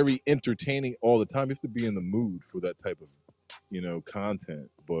not very entertaining all the time. You have to be in the mood for that type of content.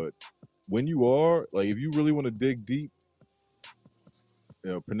 But when you are, like, if you really want to dig deep,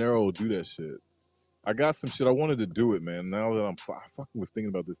 Panero will do that shit. I got some shit. I wanted to do it, man. Now that I fucking was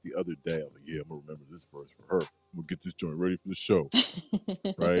thinking about this the other day. I was like, yeah, I'm going to remember this verse for her. We'll get this joint ready for the show.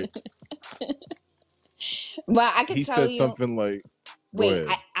 Right? Well, I can tell you. He said something like, wait,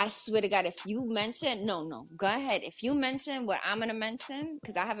 I swear to God, if you mention, no, go ahead. If you mention what I'm going to mention,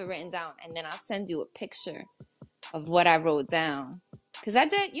 because I have it written down, and then I'll send you a picture of what I wrote down. Because I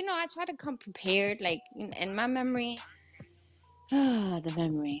did, I try to come prepared, like, in my memory. The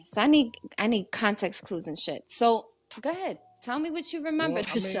memory. So I need context clues and shit. So go ahead, tell me what you remembered.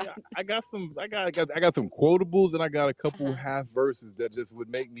 Well, I got some quotables, and I got a couple half verses that just would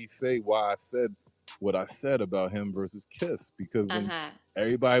make me say why I said what I said about him versus Kiss, because when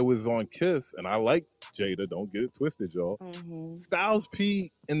everybody was on Kiss, and I like Jada, don't get it twisted, y'all. Styles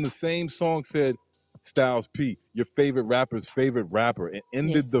P in the same song said, "Styles P, your favorite rapper's favorite rapper," and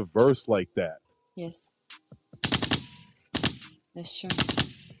ended the verse like that. Yes. That's true.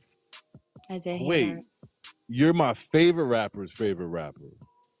 I did hear Wait, that. You're my favorite rapper's favorite rapper.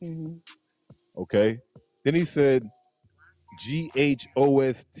 Okay. Then he said,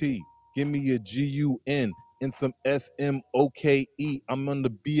 GHOST, give me a GUN and some SMOKE. I'm on the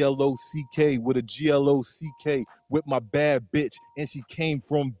BLOCK with a GLOCK with my bad bitch, and she came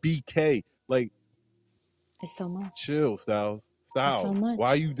from BK. Like, it's so much. Chill, Styles. So much.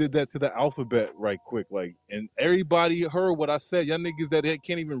 Why you did that to the alphabet right quick? Like, and everybody heard what I said. Y'all niggas that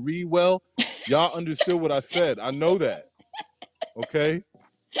can't even read well, y'all understood what I said. I know that. Okay?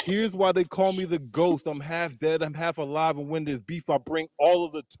 Here's why they call me the ghost. I'm half dead, I'm half alive, and when there's beef, I bring all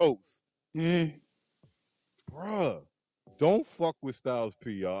of the toast. Bruh, don't fuck with Styles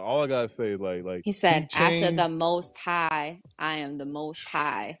P, y'all. All I gotta say is like he said, after the Most High, I am the Most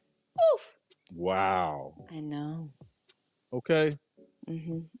High. Oof. Wow. I know. Okay.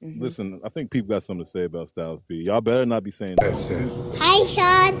 Listen, I think people got something to say about Styles P. Y'all better not be saying that. Hi,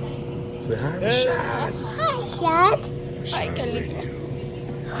 Sean. Say hi, Rashad. Hi, Sean. Hi, Kalito.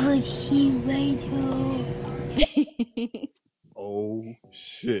 Hoshi Radio. Oh,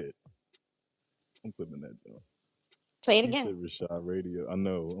 shit. I'm clipping that, John. Play it again. Rashad Radio. I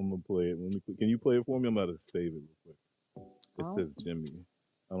know. I'm going to play it. Can you play it for me? I'm going to save it real quick. It says Jimmy.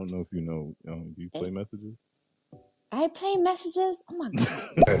 I don't know if you know. Do you play messages? I play messages? Oh, my God.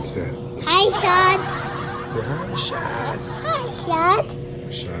 That's it. Hi, Sean. Say hi, Rashad. Hi, Sean.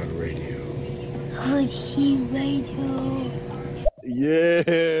 Rashad Radio. Hoshi Radio. Yeah.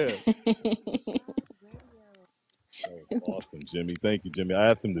 That was awesome, Jimmy. Thank you, Jimmy. I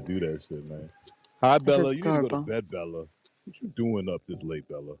asked him to do that shit, man. Hi, Bella. You need to go to bed, Bella. What you doing up this late,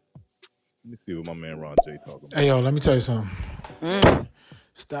 Bella? Let me see what my man Ron J talking about. Hey, yo, let me tell you something.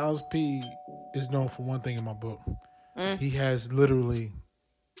 Styles P is known for one thing in my book. He has literally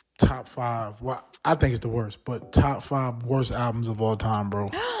top 5. Well, I think it's the worst, but top 5 worst albums of all time,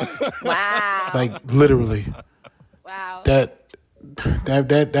 bro. Wow. Like, literally. Wow. That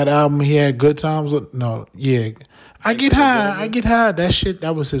album, he had Good Times with, no, yeah. I Get High. That shit,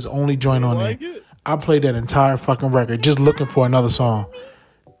 that was his only joint on there. I played that entire fucking record just looking for another song.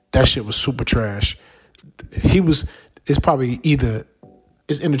 That shit was super trash. It's probably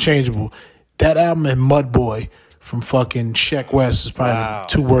it's interchangeable. That album and Mud Boy from fucking Sheck West is probably the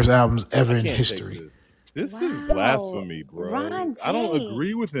 2 worst albums ever in history. This is blasphemy, bro. Ron J. I don't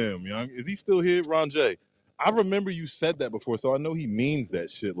agree with him, young. Is he still here? Ron J. I remember you said that before, so I know he means that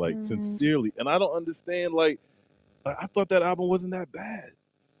shit, like, sincerely. And I don't understand, like, I thought that album wasn't that bad.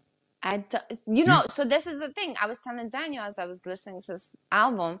 So this is the thing. I was telling Daniel as I was listening to this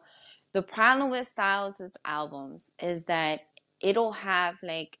album, the problem with Styles' albums is that it'll have,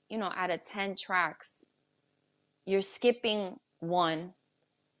 like, out of 10 tracks, you're skipping one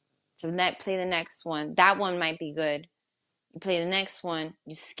to play the next one. That one might be good. You play the next one,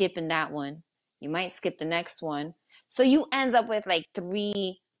 you're skipping that one. You might skip the next one. So you end up with like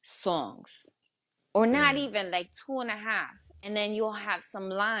 3 songs, or not Damn. even, like 2.5, and then you'll have some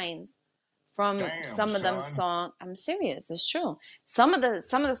lines from some of them songs. I'm serious, it's true. Some of the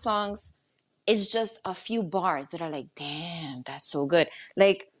songs, it's just a few bars that are like, damn, that's so good.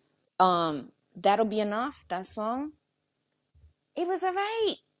 Like, That'll Be Enough, that song, it was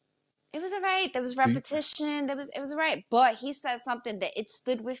alright. It was alright. There was repetition. It was alright. But he said something that it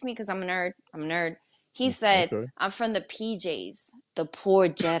stood with me because I'm a nerd. He said, Okay. I'm from the PJs, the poor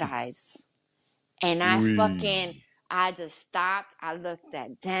Jedis. And I just stopped. I looked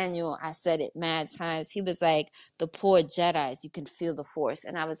at Daniel. I said it mad times. He was like, the poor Jedis, you can feel the force.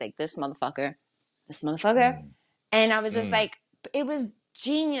 And I was like, this motherfucker. And I was just like, it was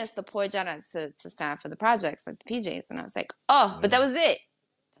genius, the poor Jedis, to stand for the projects, like the PJs. And I was like, oh, but that was it.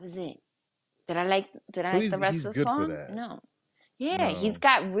 Did I like the rest of the song? No. Yeah, no. He's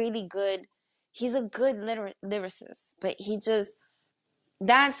got really good, he's a good lyricist, but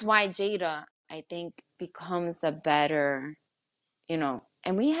that's why Jada, I think, becomes a better, and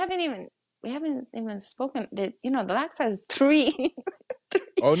we haven't even spoken that, the Lax has 3.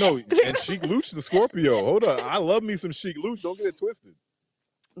 Oh no, and Sheek Louch the Scorpio. Hold on. I love me some Sheek Louch. Don't get it twisted.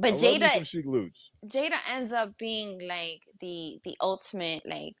 But Jada ends up being like the ultimate,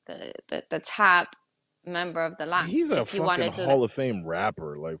 like the top member of the Lax. He's a fucking Hall of Fame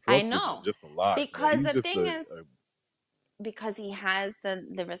rapper. Like, I know, just a lot. Because the thing is, because he has the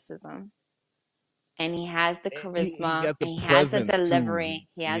lyricism, and he has the charisma, and he has the delivery,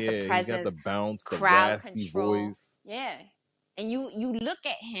 he has the presence, he got the bounce, crowd the control. voice. Yeah. And you look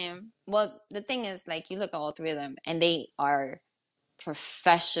at him. Well, the thing is, like, you look at all 3 of them, and they are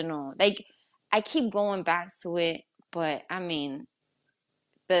professional. Like, I keep going back to it, but I mean,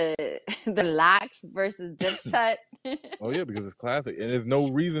 the Lax versus Dipset. Oh yeah, because it's classic, and there's no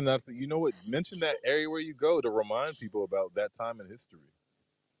reason not to. You know what? Mention that area where you go to remind people about that time in history.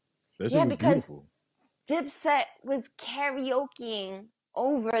 That shit was beautiful. Dipset was karaokeing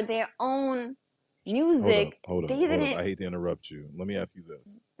over their own music. Hold on. I hate to interrupt you. Let me ask you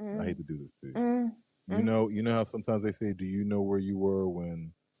this. I hate to do this to you. You know how sometimes they say, do you know where you were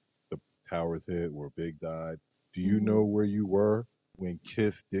when the towers hit, where Big died? Do you know where you were when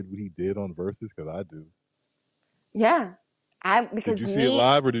Kiss did what he did on Versus? Because I do. Yeah. Did you see it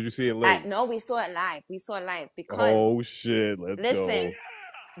live or did you see it late? No, we saw it live. Because... Oh, shit. Let's go. Listen,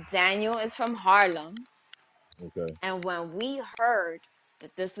 Daniel is from Harlem. Okay. And when we heard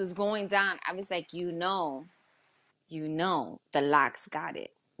that this was going down, I was like, the Lax got it.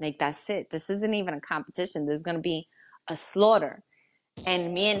 Like, that's it. This isn't even a competition. There's going to be a slaughter.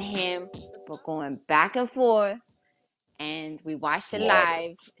 And me and him were going back and forth, and we watched it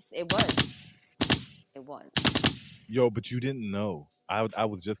live. It was. Yo, but you didn't know. I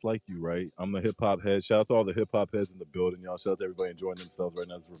was just like you, right? I'm a hip-hop head. Shout out to all the hip-hop heads in the building, y'all. Shout out to everybody enjoying themselves right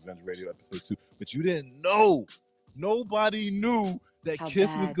now. This is Revenge Radio episode 2. But you didn't know. Nobody knew that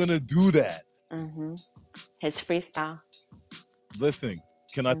Kiss was going to do that. Mm-hmm. His freestyle. Listen,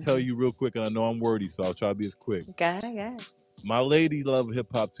 can I tell you real quick? And I know I'm wordy, so I'll try to be as quick. Go ahead. My lady loves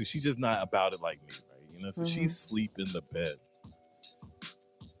hip-hop, too. She's just not about it like me, right? So she's asleep in the bed.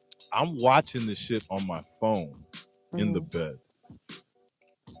 I'm watching this shit on my phone in the bed.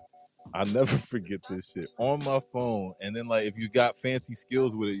 I'll never forget this shit. On my phone. And then, like, if you got fancy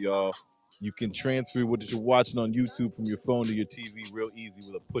skills with it, y'all, you can transfer what you're watching on YouTube from your phone to your TV real easy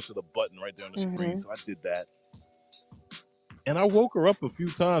with a push of the button right there on the screen. So I did that. And I woke her up a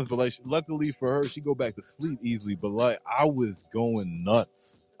few times, but, like, luckily for her, she go back to sleep easily. But, like, I was going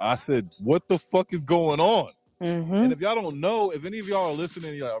nuts. I said, what the fuck is going on? And if y'all don't know, if any of y'all are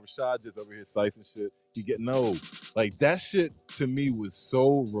listening, you're like, Rashad just over here slicing shit. Like, that shit to me was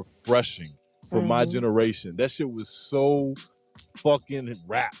so refreshing for my generation. That shit was so fucking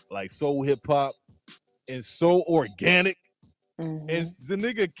rap, like so hip hop and so organic. And the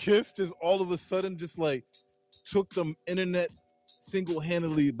nigga Kiss just all of a sudden just like took the internet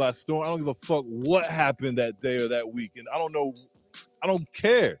single-handedly by storm. I don't give a fuck what happened that day or that week. And I don't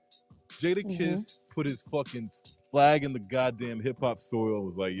care. Jada Kiss put his fucking flag in the goddamn hip-hop soil and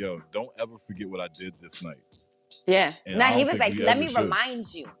was like, yo, don't ever forget what I did this night. Yeah. Now he was like, let me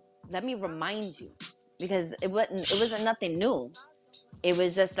remind you. Because it wasn't nothing new. It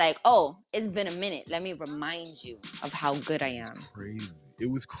was just like, oh, it's been a minute. Let me remind you of how good I am.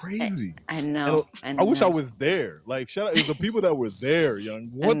 It was crazy. I know. I wish I was there. Like, shout out to the people that were there, young.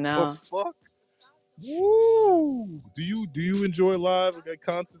 What the fuck? Woo! Do you enjoy live like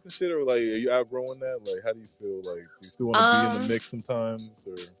concerts and shit, or like are you outgrowing that? Like, how do you feel? Like, do you still want to be in the mix sometimes?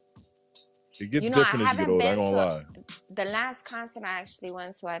 Or It gets I different as you get haven't older. I been ain't gonna to lie. the last concert I actually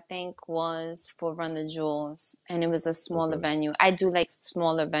went to, I think, was for Run the Jewels, and it was a smaller Okay. venue. I do like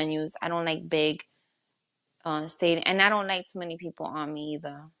smaller venues. I don't like big stadium, and I don't like too many people on me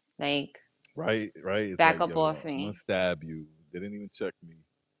either. Like, Right. It's back like, up yo, off I'm gonna me. stab you. They didn't even check me.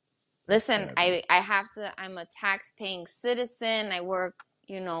 Listen, Stab you. I have to. I'm a tax-paying citizen. I work,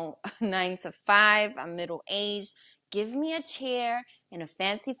 9 to 5. I'm middle-aged. Give me a chair and a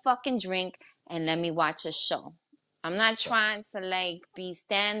fancy fucking drink, and let me watch a show. I'm not trying to like be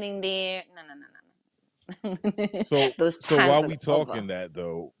standing there. No. So Those so times while are we over. talking that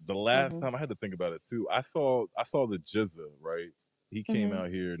though, the last hmm time I had to think about it too. I saw the Jizza, right? He came hmm out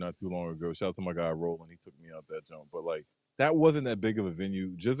here not too long ago. Shout out to my guy Roland. He took me out that jump. But like that wasn't that big of a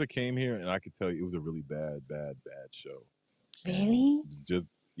venue. Jizza came here and I could tell you it was a really bad show. And Really? just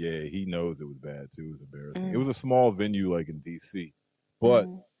yeah, he knows it was bad too. It was embarrassing. It Mm-hmm. was a small venue like in DC. But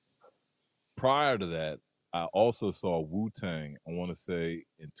prior to that, I also saw Wu-Tang, I want to say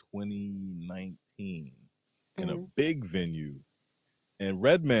in 2019 in a big venue. And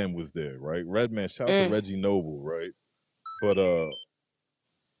Redman was there, right? Redman, shout out to Reggie Noble, right? But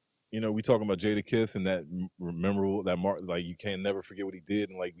we talking about Jadakiss and that memorable like you can't never forget what he did,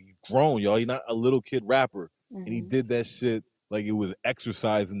 and like he's grown, y'all. He's not a little kid rapper, and he did that shit like it was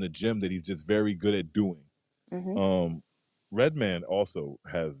exercise in the gym that he's just very good at doing. Redman also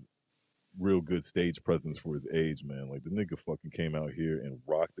has real good stage presence for his age, man. Like the nigga fucking came out here and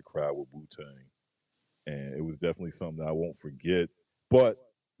rocked the crowd with Wu-Tang, and it was definitely something that I won't forget. But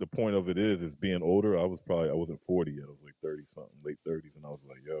the point of it is being older. I wasn't 40 yet. I was like 30 something, late 30s, and I was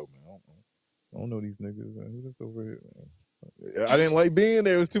like, yo, man, I don't know these niggas. Man. Who's this over here? Man? I didn't like being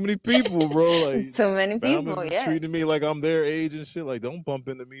there. It was too many people, bro. Like so many people, Bama's yeah. treating me like I'm their age and shit. Like, don't bump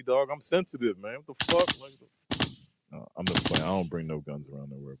into me, dog. I'm sensitive, man. What the fuck? Like, I'm just playing. I don't bring no guns around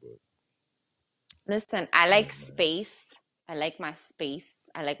nowhere, but. Listen, I like space. I like my space.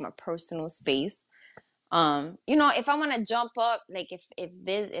 I like my personal space. If I want to jump up, like if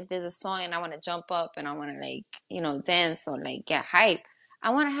there's a song and I want to jump up and I want to like, dance or like get hype, I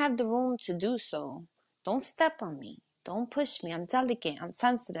want to have the room to do so. Don't step on me. Don't push me. I'm delicate. I'm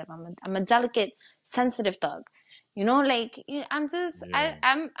sensitive. I'm a delicate, sensitive thug. I'm just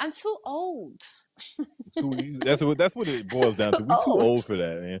I'm too old. That's what it boils down to. We too old for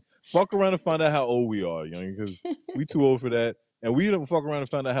that, man. Fuck around and find out how old we are, because we too old for that, and we don't fuck around and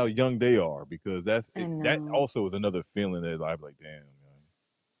find out how young they are, because that also is another feeling that I'm like, damn.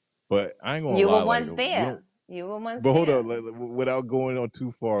 But I ain't gonna lie. You were once there. You were once there. But hold on, like, without going on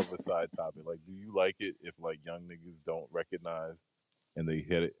too far of a side topic, like, do you like it if like young niggas don't recognize and they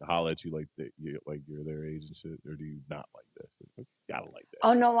holler at you like that, you're their age and shit, or do you not like that shit? You gotta like that.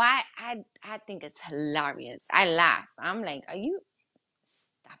 Oh no, I think it's hilarious. I laugh. I'm like,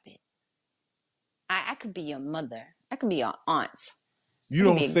 stop it. I could be your mother. I could be your aunt. You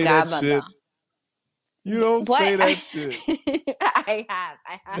don't say that shit. You don't say that shit. I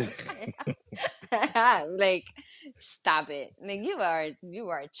have. Like, stop it. Like, you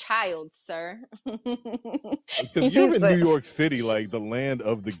are a child, sir. Because you're in New York City, like the land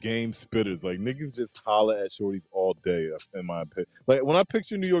of the game spitters. Like niggas just holler at shorties all day. In my opinion, like when I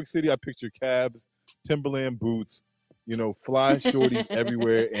picture New York City, I picture cabs, Timberland boots, fly shorties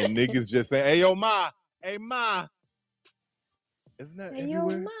everywhere, and niggas just saying, "Hey yo, ma, hey ma." Isn't that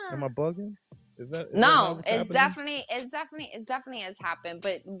everywhere? Am I bugging? No, it's definitely has happened.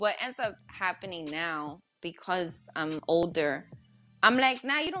 But what ends up happening now, because I'm older, I'm like,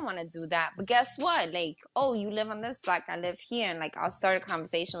 nah, you don't want to do that. But guess what? Like, oh, you live on this block, I live here, and like I'll start a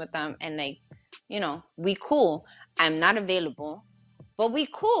conversation with them, and like, we cool. I'm not available, but we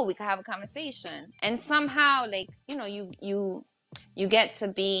cool. We can have a conversation, and somehow, like, you get to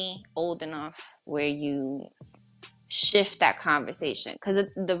be old enough where you shift that conversation, because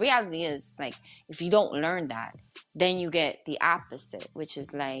the reality is, like, if you don't learn that, then you get the opposite, which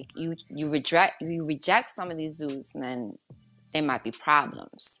is like you reject some of these dudes, and then there might be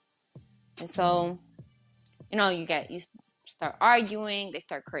problems. And so you start arguing, they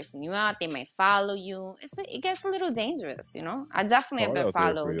start cursing you out, they might follow you. It gets a little dangerous. I definitely have been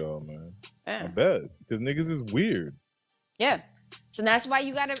followed for y'all, man. Yeah. I bet, because niggas is weird. Yeah, so that's why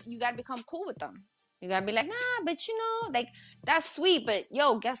you gotta become cool with them. You gotta be like, nah, but like, that's sweet, but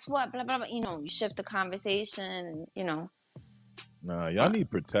yo, guess what? Blah, blah, blah. You shift the conversation, and, Nah, y'all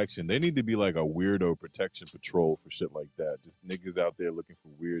need protection. They need to be like a weirdo protection patrol for shit like that. Just niggas out there looking for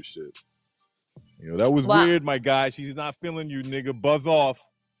weird shit. That was weird, my guy. She's not feeling you, nigga. Buzz off.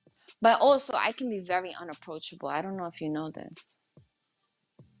 But also, I can be very unapproachable. I don't know if you know this.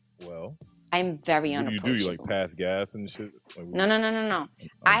 Well, I'm very What do? You like unapproachable. pass gas and shit? Like, No.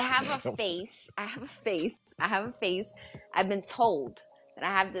 I I'm- have a face. I've been told that I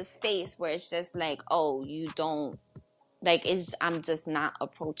have this face where it's just like, oh, you don't like. I'm just not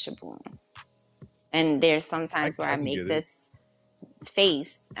approachable. And there's sometimes where I can make get it. this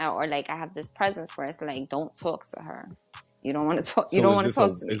face or like I have this presence where it's like, don't talk to her. You don't want to talk. You don't want to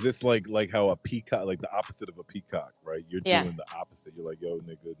talk to me. Is this like how a peacock, like the opposite of a peacock, right? You're doing the opposite. You're like, yo,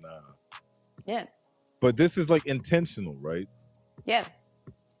 nigga, nah. Yeah. But this is like intentional, right? Yeah.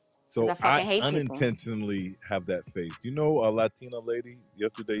 So I fucking hate unintentionally have that face. You know, a Latina lady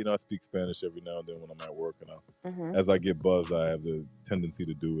yesterday. You know, I speak Spanish every now and then when I'm at work, and as I get buzzed, I have the tendency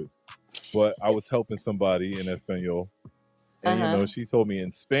to do it. But I was helping somebody in Espanol, and you know, she told me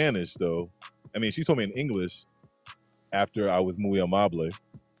in Spanish though. I mean, she told me in English after I was muy amable.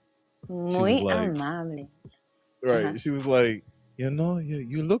 Muy amable. Right. She was like, you know,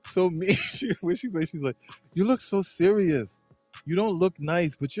 you look so mean. She's like, you look so serious. You don't look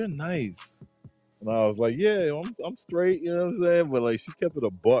nice, but you're nice. And I was like, yeah, I'm straight, you know what I'm saying? But like, she kept it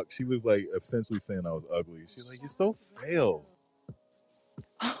a buck. She was like essentially saying I was ugly. She's like, you're so frail.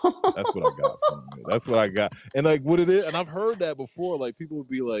 That's what I got from it. That's what I got. And like what it is, and I've heard that before, like people would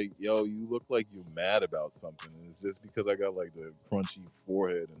be like, yo, you look like you're mad about something. And it's just because I got like the crunchy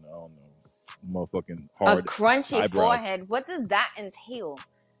forehead and I don't know, motherfucking hard a crunchy eyebrows. Forehead. What does that entail?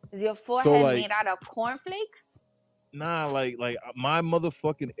 Is your forehead made out of cornflakes? Nah, like my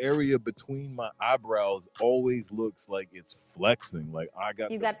motherfucking area between my eyebrows always looks like it's flexing. Like I got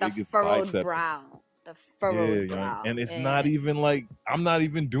the furrowed brow. The furrowed brow. And it's not even like I'm not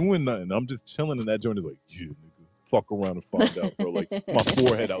even doing nothing. I'm just chilling in that joint. It's like, yeah, nigga, fuck around and find out, bro. Like my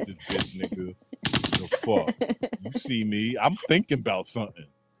forehead out this bitch, nigga. The fuck. You see me? I'm thinking about something.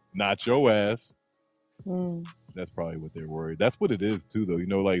 Not your ass. That's probably what they're worried. That's what it is too, though. You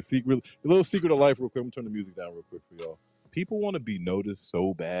know, like a little secret of life. Real quick, I'm gonna turn the music down real quick for y'all. People want to be noticed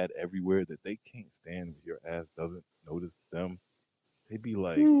so bad everywhere that they can't stand if your ass doesn't notice them. They be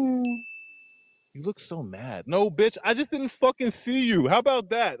like, you look so mad. No, bitch, I just didn't fucking see you. How about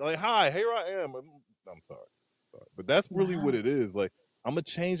that? Like, hi, here I am. I'm sorry. But that's really what it is. Like, I'm gonna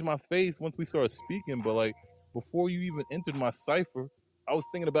change my face once we start speaking. But like, before you even entered my cipher, I was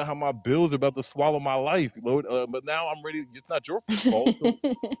thinking about how my bills are about to swallow my life, Lord. But now I'm ready. It's not your fault. So.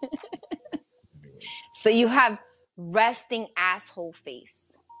 So you have resting asshole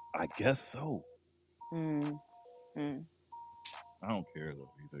face. I guess so. I don't care though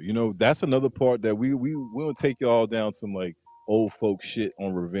either. You know, that's another part that we'll take y'all down some like old folk shit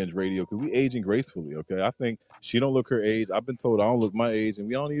on Revenge Radio because we aging gracefully. Okay, I think she don't look her age. I've been told I don't look my age, and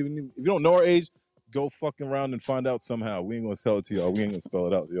we don't even. If you don't know our age, go fucking around and find out somehow. We ain't gonna tell it to y'all. We ain't gonna spell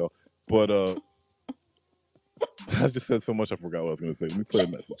it out to y'all. But I just said so much I forgot what I was gonna say. Let me play a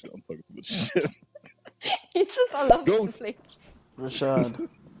message. I'm talking too much shit. It's just all over the place. Rashad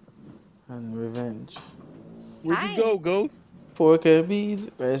and Revenge. Where'd you go, Ghost? Pork and beans,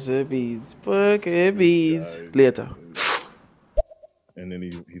 recipes, pork and beans. Later. And then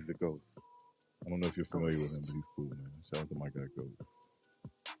he's the Ghost. I don't know if you're familiar with him, but he's cool, man. Shout out to my guy, Ghost.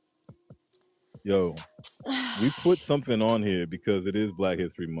 Yo, we put something on here because it is Black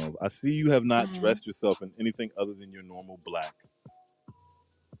History Month. I see you have not dressed yourself in anything other than your normal black.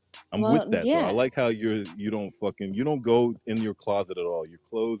 I'm with that. Yeah. I like how you don't go in your closet at all. Your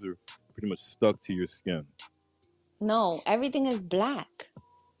clothes are pretty much stuck to your skin. No, everything is black.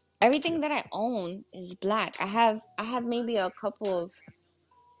 Everything that I own is black. I have maybe a couple of,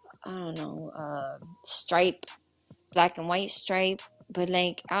 I don't know, stripe, black and white stripe. But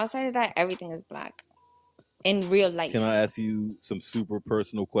like outside of that, everything is black in real life. Can I ask you some super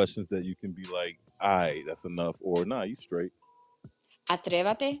personal questions that you can be like, "Aight, that's enough," or "Nah, you straight"?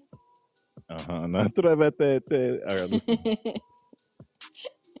 Atrévate. No atrévate. All right, listen.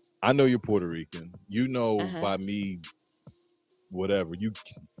 I know you're Puerto Rican. You know by me, whatever, you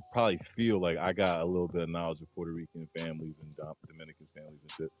can probably feel like I got a little bit of knowledge of Puerto Rican families and Dominican families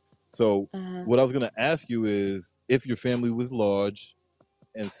and shit. So what I was going to ask you is if your family was large,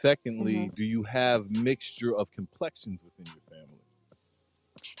 and secondly, do you have mixture of complexions within your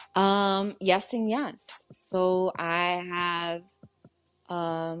family? Yes and yes. So I have,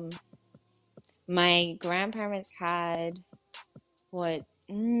 my grandparents had,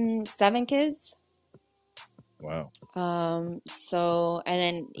 7 kids? Wow. So, and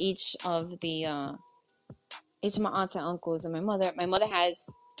then each of my aunts and uncles and my mother has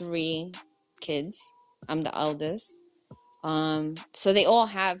 3 kids. I'm the eldest. So they all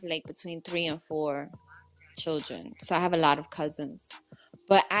have like between 3 and 4 children. So I have a lot of cousins,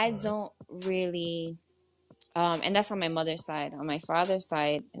 but I don't really And that's on my mother's side. On my father's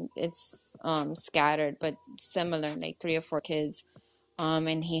side, it's scattered, but similar, like 3 or 4 kids.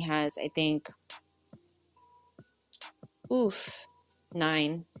 And he has, I think,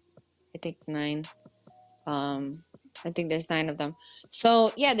 9. I think 9. I think there's 9 of them.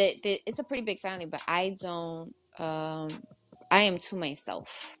 So yeah, it's a pretty big family, but I don't. I am to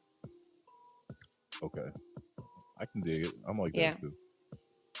myself. Okay, I can dig it. I'm like Yeah. that too.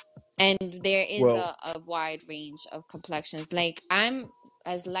 And there is Well, a wide range of complexions. Like, I'm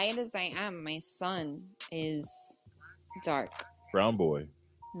as light as I am. My son is dark. brown boy.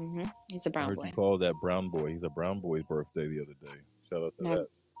 He's a I brown heard boy. you call that brown boy. He's a brown boy's birthday the other day. Shout out to that.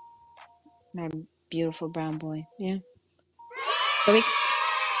 My beautiful brown boy. Yeah. So we.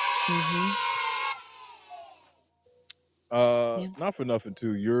 Not for nothing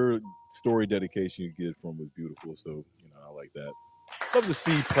too. Your story dedication you get from was beautiful. So I like that. Love to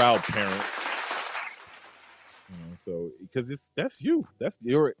see proud parents. So because that's you. That's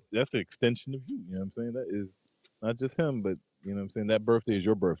the extension of you. You know what I'm saying? That is not just him, but you know what I'm saying. That birthday is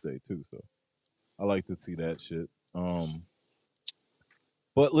your birthday too. So I like to see that shit.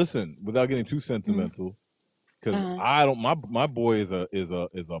 But listen, without getting too sentimental, because I don't. My boy is a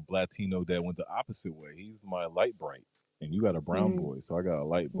Latino that went the opposite way. He's my light bright, and you got a brown boy, so I got a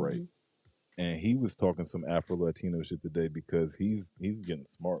light bright. And he was talking some Afro Latino shit today because he's getting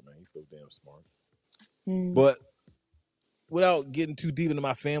smart, man. He's so damn smart. But without getting too deep into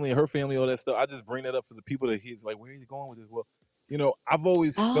my family and her family, all that stuff, I just bring that up for the people that he's like, where are you going with this? Well, I've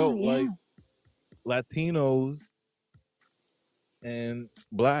always felt like Latinos and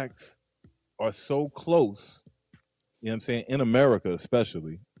blacks are so close, you know what I'm saying, in America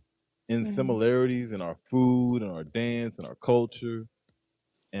especially, in similarities in our food and our dance and our culture.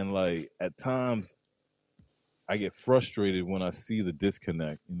 And like at times I get frustrated when I see the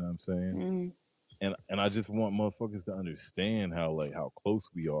disconnect, you know what I'm saying? And I just want motherfuckers to understand how close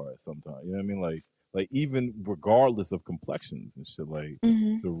we are at sometimes. You know what I mean? Like even regardless of complexions and shit, like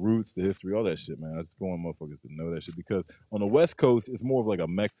the roots, the history, all that shit, man. I just want motherfuckers to know that shit because on the West Coast it's more of like a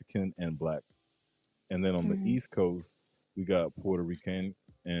Mexican and black. And then on the East Coast, we got Puerto Rican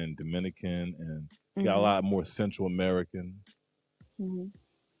and Dominican and we got a lot more Central American.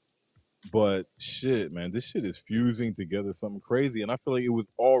 But shit, man, this shit is fusing together something crazy. And I feel like it was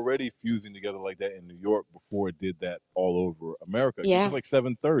already fusing together like that in New York before it did that all over America. Yeah. Just like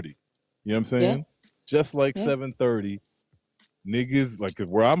 730. You know what I'm saying? Yeah. Just like 730. Niggas, like, cause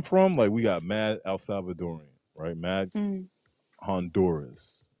where I'm from, like, we got mad El Salvadorian, right? Mad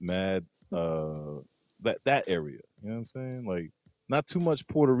Honduras, mad, that area. You know what I'm saying? Like, not too much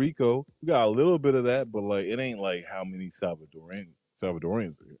Puerto Rico. We got a little bit of that, but like, it ain't like how many Salvadorians are here, you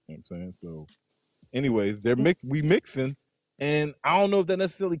know what I'm saying? So anyways, we mixing, and I don't know if that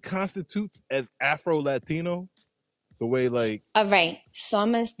necessarily constitutes as Afro-Latino, the way like right. So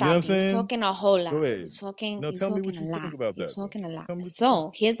I'm gonna stop you. You're talking a whole lot. Go ahead. You're Tell me what talking you a lot. think about You're that. talking a lot.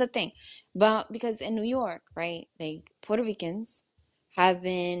 So here's the thing. But because in New York, right, like Puerto Ricans have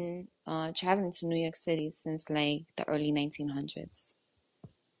been traveling to New York City since like the early 1900s.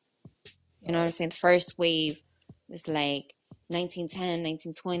 You know what I'm saying? The first wave was like 1910,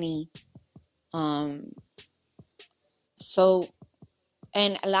 1920. So,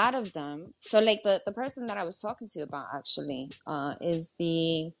 and a lot of them, so like the person that I was talking to about actually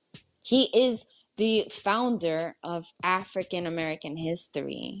he is the founder of African American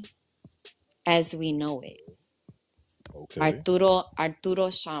history as we know it. Okay. Arturo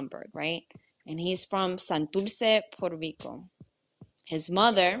Schomburg, right? And he's from Santurce, Puerto Rico. His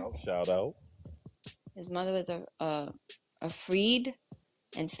mother, shout out. His mother was a freed,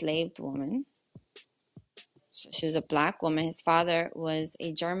 enslaved woman. So she was a black woman. His father was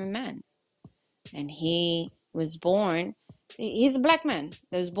a German man. And he was born, he's a black man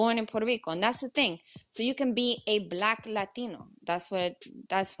that was born in Puerto Rico. And that's the thing. So you can be a black Latino. That's why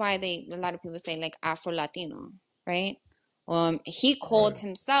a lot of people say like Afro-Latino, right? He called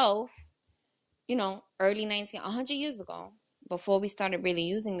himself, early 100 years ago, before we started really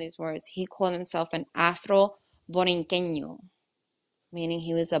using these words, he called himself an Afro-Borinqueño, meaning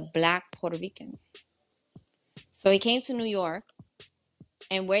he was a black Puerto Rican. So he came to New York,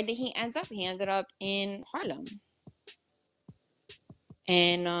 and where did he end up? He ended up in Harlem.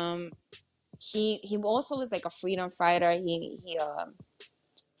 And he also was like a freedom fighter. He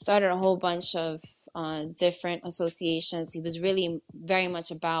started a whole bunch of different associations. He was really very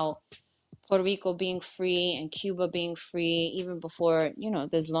much about Puerto Rico being free and Cuba being free, even before,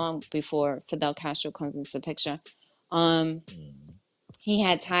 this long before Fidel Castro comes into the picture. He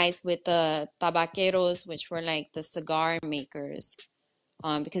had ties with the tabaqueros, which were like the cigar makers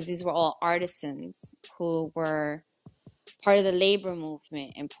because these were all artisans who were part of the labor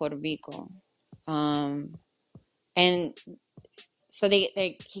movement in Puerto Rico. And so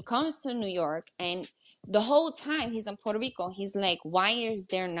he comes to New York, and the whole time he's in Puerto Rico, he's like, why is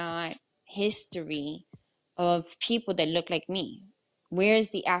there not history of people that look like me? Where is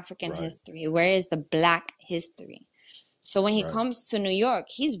the African history? Where is the Black history? So when he comes to New York,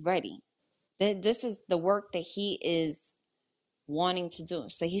 he's ready. This is the work that he is wanting to do.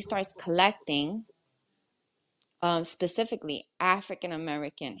 So he starts collecting specifically African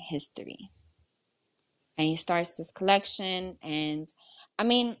American history. And he starts this collection, and I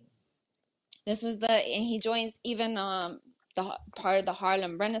mean, and he joins even the part of the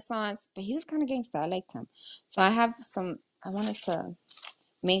Harlem Renaissance, but he was kind of gangster. I liked him. So I wanted to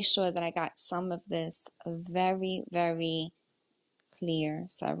make sure that I got some of this very, very clear.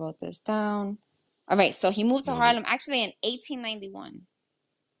 So I wrote this down. All right, so he moved to Harlem actually in 1891.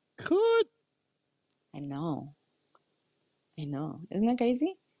 Good. I know. Isn't that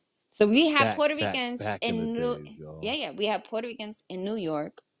crazy? So we have Puerto Ricans in we have Puerto Ricans in New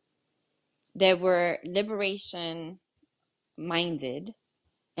York that were liberation minded,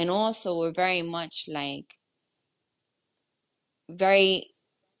 and also were very much like very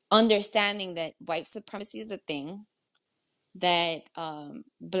understanding that white supremacy is a thing, that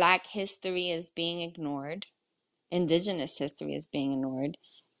Black history is being ignored, indigenous history is being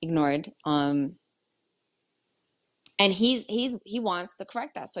ignored. And he wants to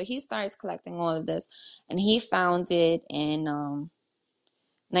correct that. So he starts collecting all of this, and he founded in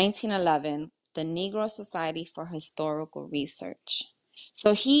 1911 the Negro Society for Historical Research.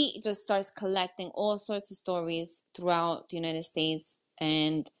 So he just starts collecting all sorts of stories throughout the United States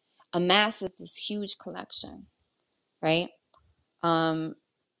and amasses this huge collection, right? And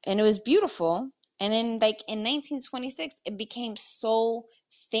it was beautiful. And then like in 1926, it became so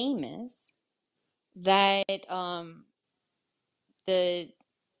famous that the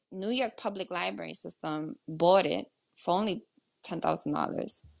New York Public Library System bought it for only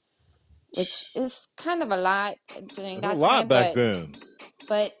 $10,000, which is kind of a lot during that time. Back then.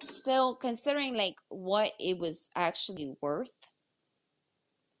 But still, considering like what it was actually worth,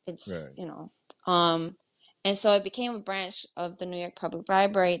 it's and so it became a branch of the New York Public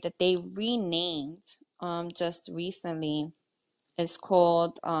Library that they renamed just recently. It's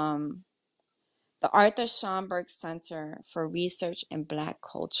called the Arthur Schomburg Center for Research in Black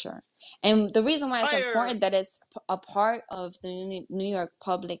Culture. And the reason why it's important that it's a part of the New York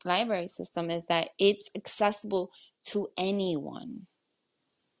Public Library System is that it's accessible to anyone.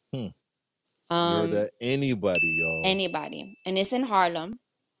 Anybody, y'all. Anybody. And it's in Harlem.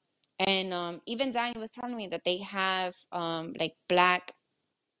 And even Danny was telling me that they have like Black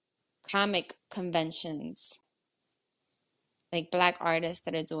comic conventions, like Black artists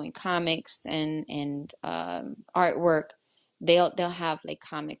that are doing comics and artwork. They'll have like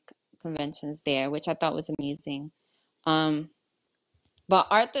comic conventions there, which I thought was amazing. But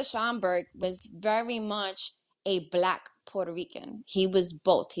Arthur Schomburg was very much a Black Puerto Rican. He was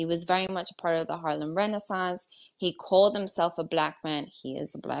both. He was very much a part of the Harlem Renaissance. He called himself a Black man. He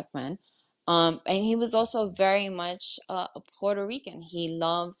is a Black man. And he was also very much a Puerto Rican. He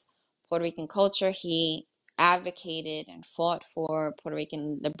loves Puerto Rican culture. He advocated and fought for Puerto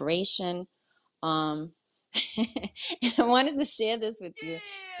Rican liberation. And I wanted to share this with you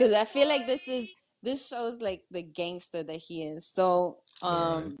because I feel like this shows like the gangster that he is. So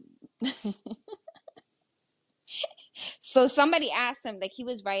so somebody asked him, like, he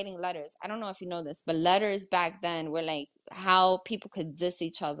was writing letters. I don't know if you know this, but letters back then were like how people could diss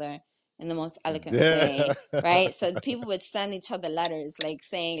each other in the most elegant way, right? So people would send each other letters, like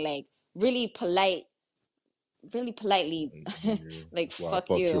saying like really politely, like fuck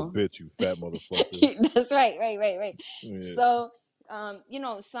you, your bitch, you fat motherfucker. That's right. Yeah. So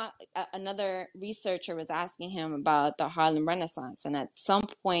another researcher was asking him about the Harlem Renaissance, and at some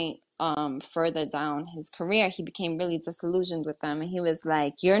point further down his career, he became really disillusioned with them, and he was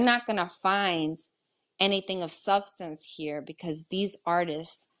like, "You're not gonna find anything of substance here because these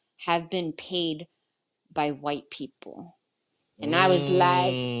artists have been paid by white people." And I was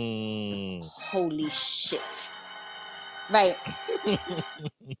like, "Holy shit!" Right.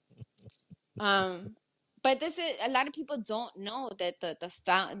 But this is, a lot of people don't know that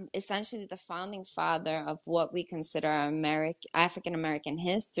essentially the founding father of what we consider African American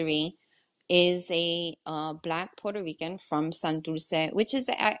history is a Black Puerto Rican from San Dulce, which is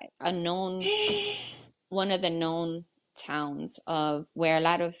one of the known towns of where a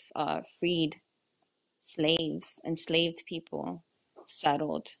lot of freed enslaved people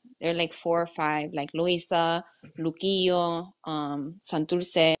settled. There are like 4 or 5, like Loíza, Luquillo,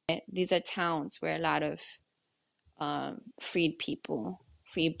 Santurce. These are towns where a lot of freed people,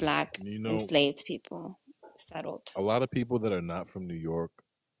 freed Black enslaved people settled. A lot of people that are not from New York,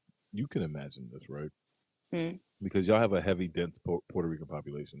 you can imagine this, right? Because y'all have a heavy, dense Puerto Rican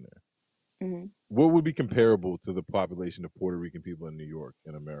population there. What would be comparable to the population of Puerto Rican people in New York,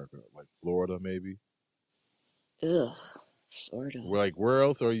 in America? Like Florida, maybe? Ugh, Florida. Where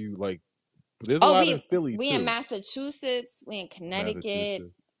else are you, like, there's a lot in Philly, we too. in Massachusetts, we in Connecticut,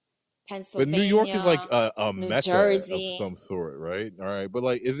 Pennsylvania. But New York is like a New mecca Jersey. of some sort, right? All right. But,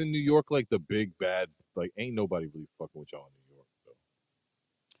 like, isn't New York, like, the big, bad, like, ain't nobody really fucking with y'all in New York, though.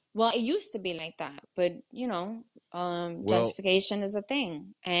 Well, it used to be like that, but, you know, gentrification is a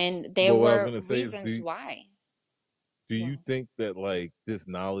thing. And there were reasons why. Do you think that, like, this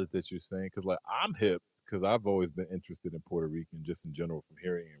knowledge that you're saying, because, like, I'm hip, because I've always been interested in Puerto Rican just in general from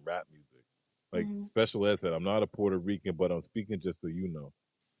hearing in rap music. Like, Special Ed said, I'm not a Puerto Rican, but I'm speaking just so you know,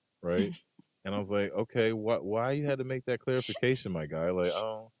 right? And I was like, okay, why you had to make that clarification, my guy? Like,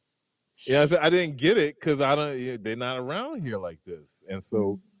 oh, yeah, I said I didn't get it because they're not around here like this. And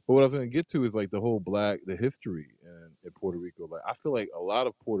so, but what I was going to get to is like the whole the history in Puerto Rico. Like, I feel like a lot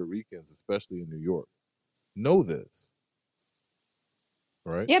of Puerto Ricans, especially in New York, know this,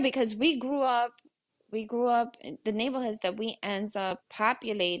 right? Yeah, because we grew up in the neighborhoods that we ends up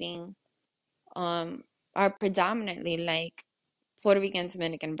populating are predominantly like Puerto Rican,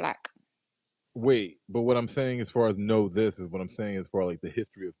 Dominican, Black. Wait, but what I'm saying as far as know this is what I'm saying as far as like the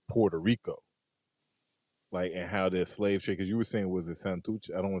history of Puerto Rico. Like, and how their slave trade, because you were saying, was it Santurce?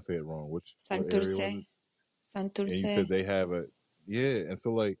 I don't want to say it wrong. Santurce. And you said they have and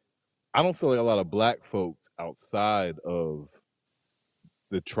so like, I don't feel like a lot of Black folks outside of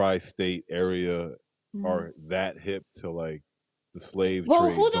the tri-state area are that hip to like the slave trade. Well,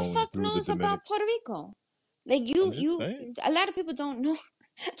 who the fuck knows about Puerto Rico? Like a lot of people don't know.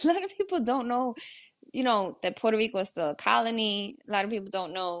 A lot of people don't know, you know, that Puerto Rico is still a colony. A lot of people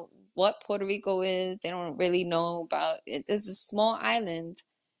don't know what Puerto Rico is. They don't really know about it. It's a small island.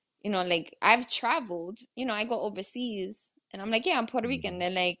 You know, like I've traveled, you know, I go overseas and I'm like, yeah, I'm Puerto Rican. They're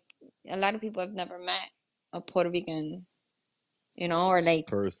like, a lot of people have never met a Puerto Rican, you know, or like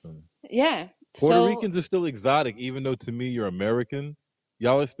person. Yeah. Puerto Ricans are still exotic, even though to me you're American.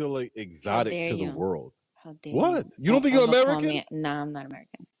 Y'all are still like exotic to the world. How dare what? You don't think you're American? Nah, I'm not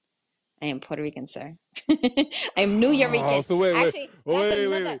American. I am Puerto Rican, sir. I'm New Yorican. Oh, so wait. Actually,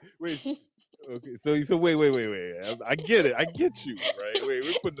 wait. Okay, so wait. I get it. I get you, right? Wait,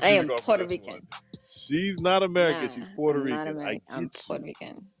 we're putting the I am music off Puerto of this Rican. one. She's not American. She's Puerto Rican. Not American. I'm Puerto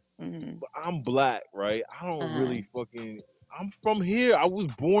Rican. But I'm Black, right? I don't really fucking. I'm from here. I was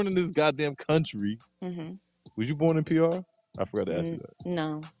born in this goddamn country. Was you born in PR? I forgot to ask you that.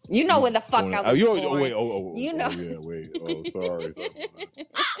 No. You know where the fuck I was born. Oh, wait. You know. Oh, yeah, wait. Oh, sorry.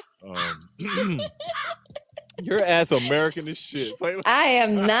 Your ass American as shit. I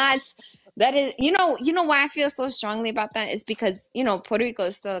am not. That is, you know why I feel so strongly about that is because, you know, Puerto Rico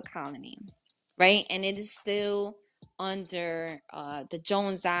is still a colony, right? And it is still under the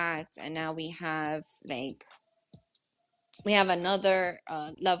Jones Act. And now we have another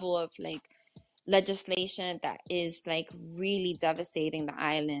level of like legislation that is like really devastating the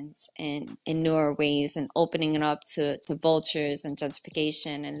islands in newer ways and opening it up to vultures and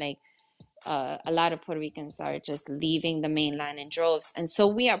gentrification, and like a lot of Puerto Ricans are just leaving the mainland in droves. And so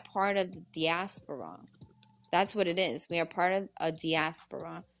we are part of the diaspora. That's what it is. We are part of a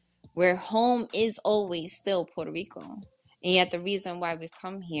diaspora where home is always still Puerto Rico. And yet the reason why we've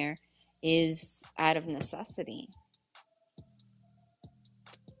come here is out of necessity.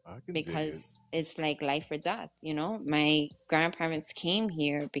 Because it's like life or death, you know? My grandparents came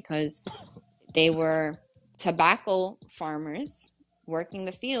here because they were tobacco farmers working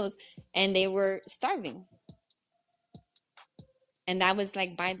the fields and they were starving. And that was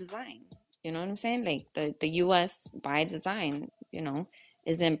like by design. You know what I'm saying? Like the US by design, you know,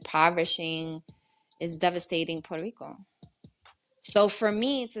 is impoverishing, is devastating Puerto Rico. So for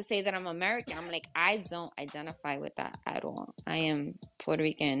me to say that I'm American, I'm like, I don't identify with that at all. I am Puerto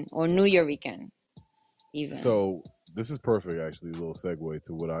Rican or New Yorican even. So this is perfect, actually, a little segue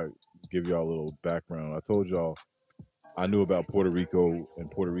to what I give y'all a little background. I told y'all I knew about Puerto Rico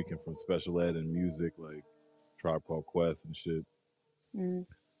and Puerto Rican from special ed and music, like Tribe Called Quest and shit.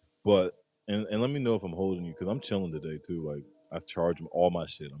 But, and let me know if I'm holding you, because I'm chilling today too. Like, I charge them all my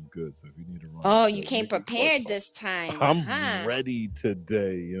shit. I'm good. So if you need to run. Oh, you came prepared this time. I'm ready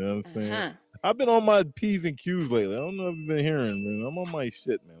today. You know what I'm saying? I've been on my P's and Q's lately. I don't know if you've been hearing, man. I'm on my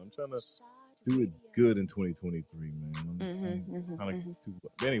shit, man. I'm trying to do it good in 2023, man.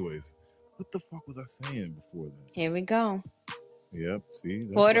 Anyways, what the fuck was I saying before that? Here we go. Yep. See,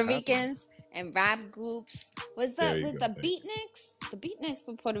 that's Puerto what happened. Ricans and rap groups. Was the Beatniks? The Beatniks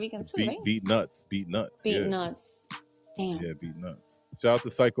were Puerto Rican too, right? Beat Nuts. Damn. Yeah, Beat Nuts. Shout out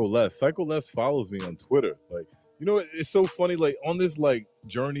to Psycho Les. Psycho Les follows me on Twitter. Like, you know, it's so funny. Like, on this like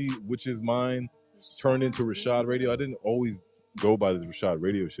journey, which is mine, turned into Rashad Radio. I didn't always go by the Rashad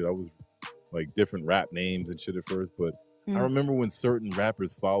Radio shit. I was like different rap names and shit at first, but I remember when certain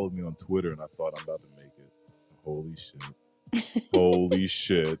rappers followed me on Twitter, and I thought, I'm about to make it. Holy shit. Holy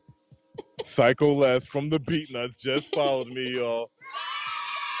shit. Psycho Les from the Beat Nuts just followed me, y'all.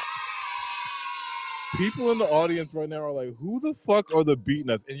 People in the audience right now are like, who the fuck are the Beat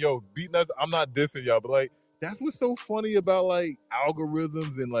Nuts? And yo, Beat Nuts, I'm not dissing y'all, but like, that's what's so funny about like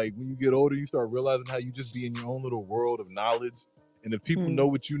algorithms, and like when you get older, you start realizing how you just be in your own little world of knowledge. And if people know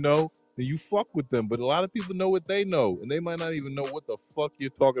what you know, then you fuck with them. But a lot of people know what they know, and they might not even know what the fuck you're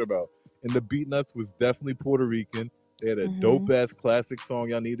talking about. And the Beat Nuts was definitely Puerto Rican. They had a dope-ass classic song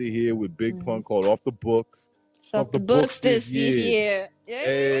y'all need to hear with Big Pun called Off the Books. Off the books this year.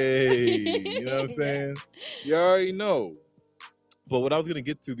 Hey, you know what I'm saying? You already know. But what I was going to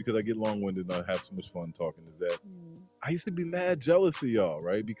get to, because I get long-winded and I have so much fun talking, is that I used to be mad jealous of y'all,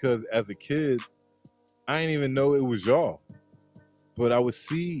 right? Because as a kid, I didn't even know it was y'all. But I would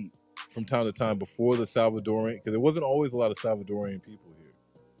see from time to time before the Salvadorian, because there wasn't always a lot of Salvadorian people here,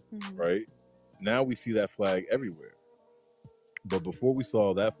 right? Now we see that flag everywhere. But before we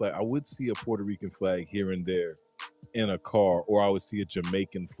saw that flag, I would see a Puerto Rican flag here and there in a car, or I would see a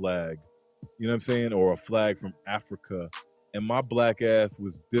Jamaican flag, you know what I'm saying? Or a flag from Africa. And my black ass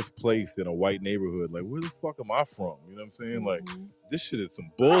was displaced in a white neighborhood. Like, where the fuck am I from? You know what I'm saying? Like, this shit is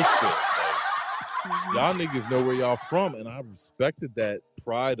some bullshit. Like, y'all niggas know where y'all from. And I respected that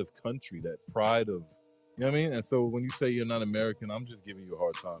pride of country, that pride of, you know what I mean? And so when you say you're not American, I'm just giving you a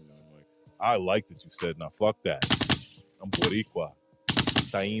hard time, man. Like, I like that you said, now fuck that. I'm Boricua,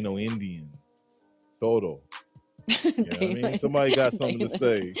 Taino Indian, todo. You know what I mean? Somebody got something to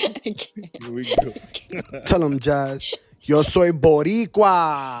say. Here we go. Tell them, Jazz. Yo soy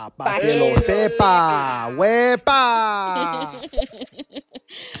Boricua, pa' que lo sepa, huepa.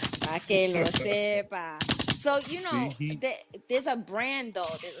 Pa' que lo sepa. So, you know, there's a brand, though.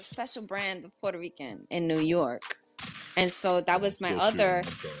 There's a special brand of Puerto Rican in New York. And so that was my other...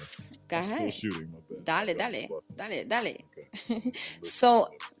 Go ahead. Dale. Okay. So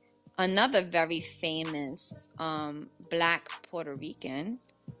another very famous black Puerto Rican,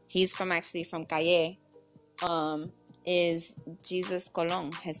 he's actually from Calle, is Jesus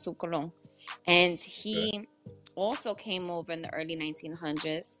Colon. And he also came over in the early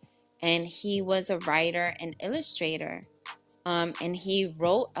 1900s, and he was a writer and illustrator. And he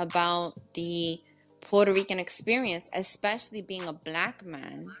wrote about the Puerto Rican experience, especially being a black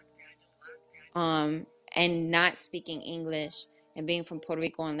man. And not speaking English and being from Puerto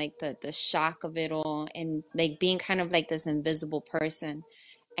Rico, and like the shock of it all, and like being kind of like this invisible person.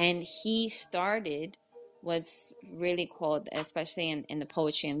 And he started what's really called, especially in the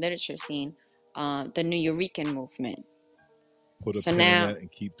poetry and literature scene, the New Yorican movement. Put a pin in that and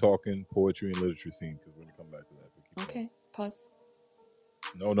keep talking poetry and literature scene, because we're going to come back to that. Okay, pause.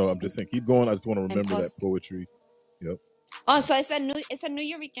 No, I'm just saying, keep going. I just want to remember that poetry. Yep. Oh, so it's a New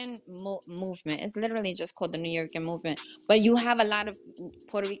Yorican movement. It's literally just called the New Yorican movement. But you have a lot of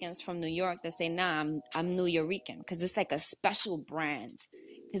Puerto Ricans from New York that say, "Nah, I'm New Yorican," because it's like a special brand.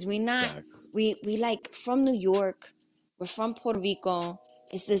 Because we like from New York, we're from Puerto Rico.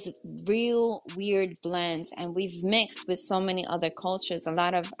 It's this real weird blend, and we've mixed with so many other cultures. A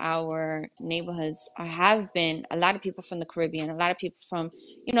lot of our neighborhoods have been a lot of people from the Caribbean, a lot of people from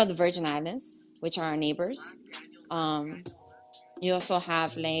the Virgin Islands, which are our neighbors. You also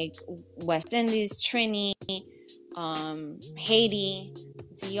have like West Indies, Trini, Haiti,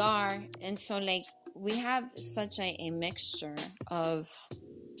 DR. And so like we have such a mixture of,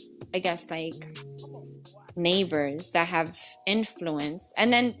 I guess, like neighbors that have influence.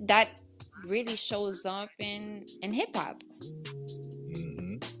 And then that really shows up in hip hop.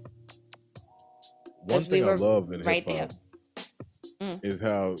 One thing I love in hip hop is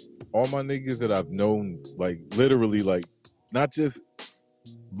how all my niggas that I've known, like literally, like not just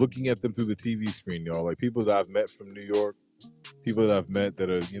looking at them through the TV screen, y'all, like people that I've met from New York, people that I've met that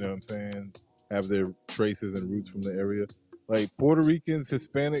are, you know what I'm saying, have their traces and roots from the area. Like Puerto Ricans,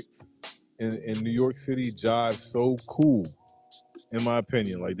 Hispanics in New York City jive so cool, in my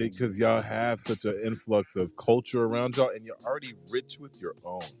opinion. Like because y'all have such an influx of culture around y'all, and you're already rich with your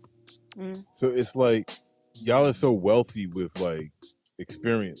own. So it's like y'all are so wealthy with like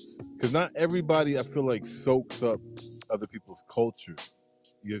experience. Because not everybody, I feel like, soaks up other people's culture.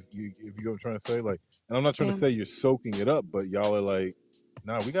 If you know what I'm trying to say, like, and I'm not trying to say you're soaking it up, but y'all are like,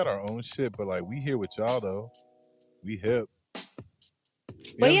 nah, we got our own shit, but like we here with y'all though, we hip.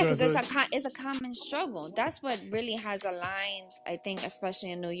 But yeah, because it's a common struggle. That's what really has aligned, I think,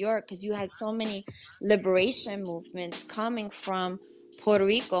 especially in New York, because you had so many liberation movements coming from Puerto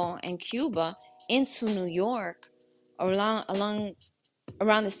Rico and Cuba into New York around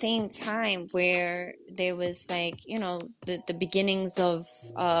the same time where there was like, you know, the beginnings of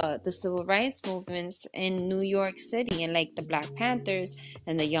the civil rights movements in New York City and like the Black Panthers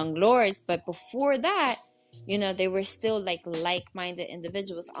and the Young Lords. But before that, you know, they were still like-minded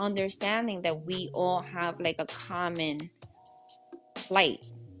individuals, understanding that we all have like a common plight.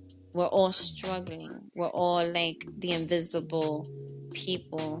 We're all struggling. We're all like the invisible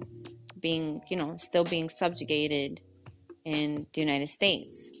people being, you know, still being subjugated in the United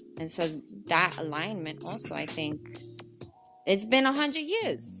States. And so that alignment also, I think, it's been 100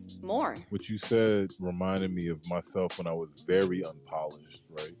 years more. What you said reminded me of myself when I was very unpolished,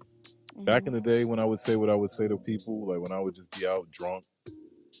 right? Back in the day when I would say what I would say to people, like when I would just be out drunk,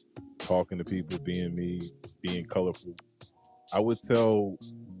 talking to people, being me, being colorful, I would tell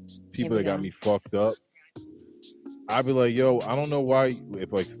people that got me fucked up, I'd be like, yo, I don't know why,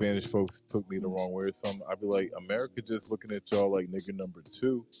 if like Spanish folks took me the wrong way or something, I'd be like, America just looking at y'all like nigga number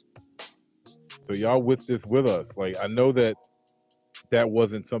 2. So y'all with this with us. Like, I know that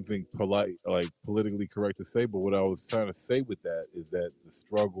wasn't something polite, like politically correct to say, but what I was trying to say with that is that the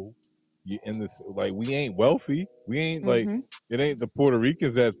struggle, you in this, like, we ain't wealthy. We ain't like, it ain't the Puerto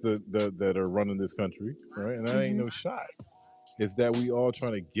Ricans that that are running this country, right? And that ain't no shot. It's that we all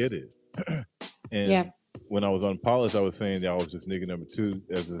trying to get it. And when I was unpolished, I was saying that I was just nigga number 2,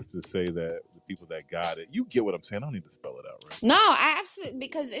 as if to say that the people that got it. You get what I'm saying? I don't need to spell it out, right? No, I absolutely,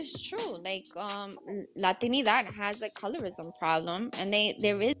 because it's true. Like, Latinidad has a colorism problem, and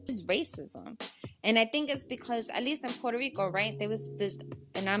there is racism, and I think it's because, at least in Puerto Rico, right, there was this,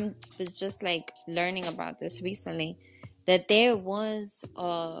 and I was just like learning about this recently, that there was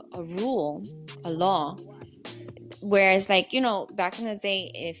a rule, a law, whereas like, you know, back in the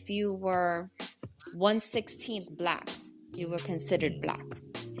day, if you were 1/16 black, you were considered black.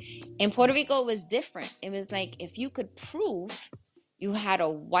 In Puerto Rico, it was different. It was like, if you could prove you had a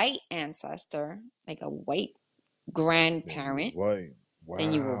white ancestor, like a white grandparent,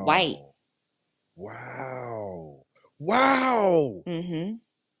 then you were white. Wow.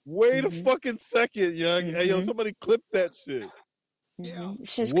 Wait a fucking second, young. Hey, yo, somebody clip that shit.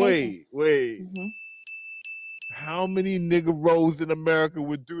 It's just crazy. Wait. How many niggeros in America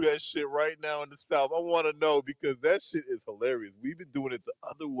would do that shit right now in the South? I want to know, because that shit is hilarious. We've been doing it the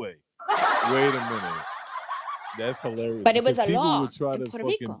other way. Wait a minute. That's hilarious. But it was a people law would try in to Puerto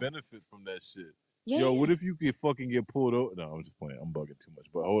fucking Rico. benefit from that shit. Yeah. Yo, what if you could fucking get pulled over? No, I'm just playing. I'm bugging too much.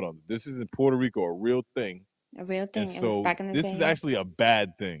 But hold on. This is in Puerto Rico, a real thing. A real thing. And It was so back in the day. this is actually a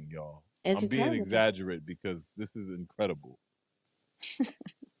bad thing, y'all. It's I'm a being terrible thing. exaggerated because this is incredible.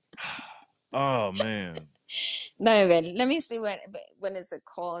 Oh, man. No, wait, let me see what is it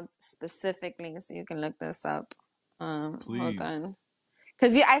called specifically, so you can look this up. Hold on,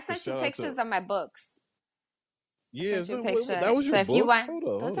 because I sent you pictures of my books. Yeah, I sent you that was pictures. your So if you book?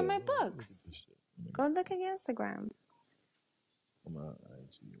 want, those are my books. Go look at Instagram. I'm on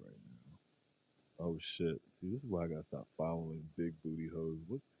IG right now. Oh shit! See, this is why I gotta stop following big booty hoes.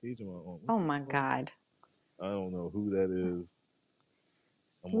 What page am I on? Oh my god! I don't know who that is.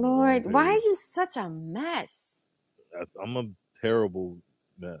 Lord, why are you such a mess? I'm a terrible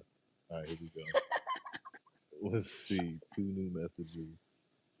mess. All right, here we go. Let's see. 2 new messages.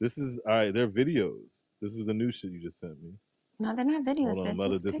 This is all right. They're videos. This is the new shit you just sent me. No, they're not videos. Hold on, They're I'm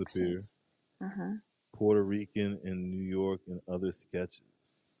about just to disappear. pictures. Puerto Rican in New York and other sketches.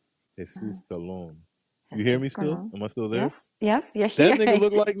 Jesus Colon. You hear me still? Am I still there? Yes, you're here. That nigga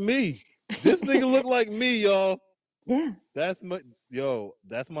look like me. This nigga look like me, y'all. Yeah. That's my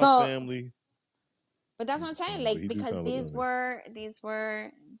family. But that's what I'm saying. Like, because these are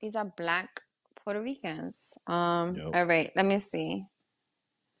black Puerto Ricans. All right, let me see.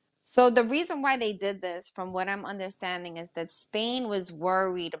 So the reason why they did this, from what I'm understanding, is that Spain was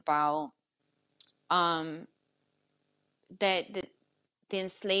worried about that the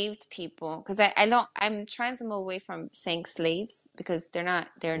enslaved people, because I'm trying to move away from saying slaves, because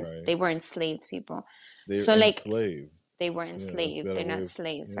they were enslaved people. So like enslaved. They were enslaved. They're not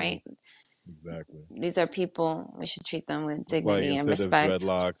slaves, right? Exactly. These are people, we should treat them with dignity and respect. Instead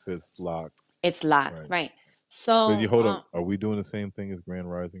of dreadlocks, it's locks. It's locks, right? So hold up. Are we doing the same thing as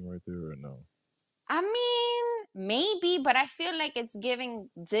Grand Rising right there, or no? I mean, Maybe, but I feel like it's giving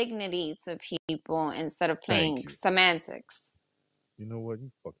dignity to people instead of Thank playing you. semantics. You know what?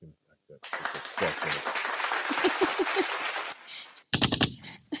 You fucking fuck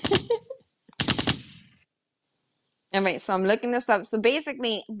All right, so I'm looking this up. So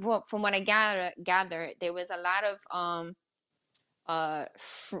basically, from what I gathered, there was a lot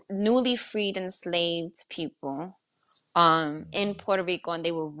of newly freed enslaved people in Puerto Rico, and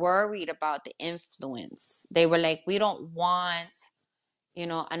they were worried about the influence. They were like, we don't want,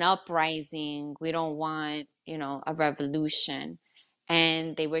 an uprising. We don't want, a revolution.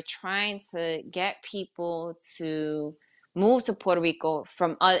 And they were trying to get people to move to Puerto Rico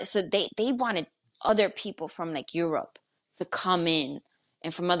from so they wanted other people from like Europe to come in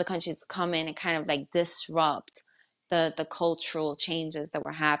and from other countries to come in and kind of like disrupt the cultural changes that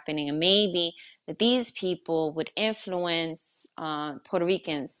were happening. And maybe that these people would influence Puerto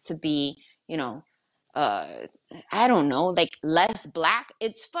Ricans to be, I don't know, like less black.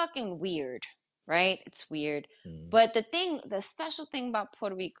 It's fucking weird, right? It's weird. But the special thing about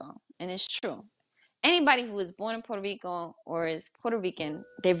Puerto Rico, and it's true, anybody who was born in Puerto Rico or is Puerto Rican,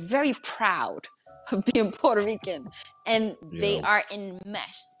 they're very proud of being Puerto Rican, and they are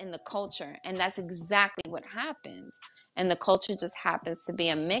enmeshed in the culture, and that's exactly what happens. And the culture just happens to be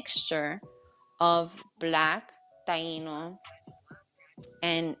a mixture of Black, Taino,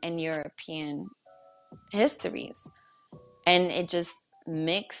 and European histories, and it just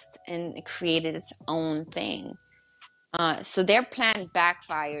mixed and it created its own thing. So their plan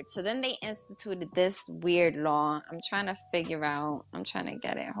backfired. So then they instituted this weird law. I'm trying to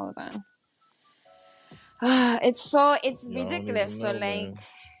get it. Hold on. It's ridiculous. So like,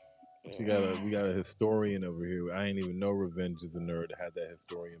 we got a historian over here. I ain't even know Revenge is a nerd. I had that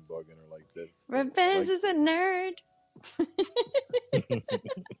historian bugging her like this. Revenge is a nerd.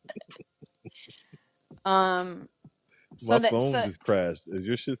 My phone just crashed. Is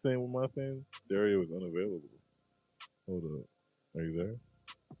your shit saying with my thing? Dario is unavailable. Hold up. Are you there?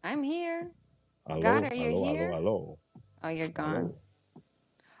 I'm here. Hello, got her. You're here. Hello. Oh, you're gone.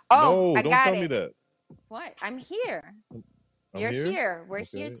 Hello. Oh, No, I don't got tell it. me that. What? I'm here. I'm You're here? here. We're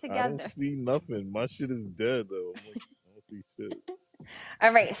Okay. here together. I don't see nothing. My shit is dead though. I'm like, I don't see shit.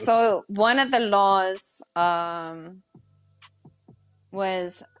 All right. So one of the laws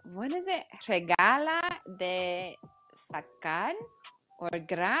was, what is it? Regala de sacar or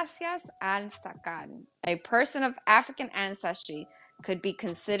gracias al sacar. A person of African ancestry could be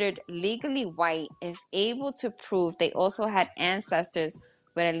considered legally white if able to prove they also had ancestors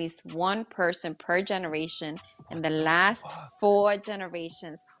with at least one person per generation in the last 4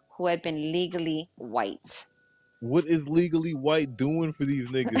 generations who had been legally white. What is legally white doing for these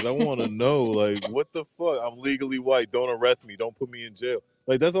niggas? I want to know. Like, what the fuck? I'm legally white. Don't arrest me. Don't put me in jail.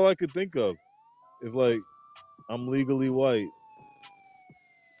 Like, that's all I could think of. It's like, I'm legally white.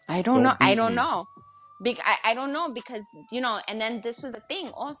 I don't know. I don't know. I don't know because, and then this was the thing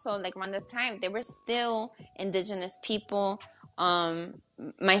also, like around this time, there were still indigenous people.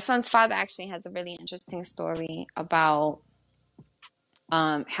 My son's father actually has a really interesting story about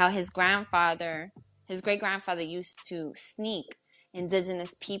how his great-grandfather used to sneak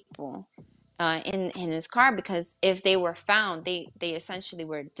indigenous people in his car, because if they were found, they essentially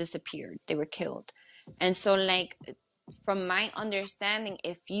were disappeared. They were killed. And so, like, from my understanding,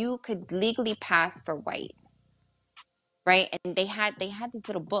 if you could legally pass for white, right, and they had these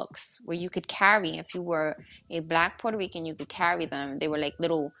little books where you could carry, if you were a Black Puerto Rican, you could carry them. They were like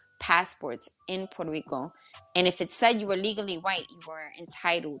little passports in Puerto Rico, and if it said you were legally white, you were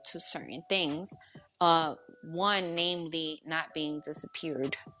entitled to certain things. One, namely, not being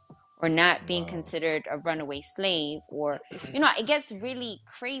disappeared, or not being considered a runaway slave, or it gets really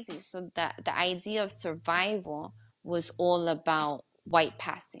crazy. So that the idea of survival was all about white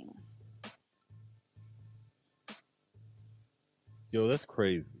passing. Yo, that's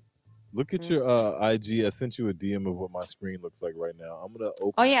crazy. Look at your IG. I sent you a DM of what my screen looks like right now. I'm gonna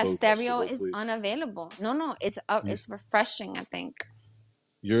open. Oh yeah, stereo is unavailable. No, it's up. It's refreshing, I think.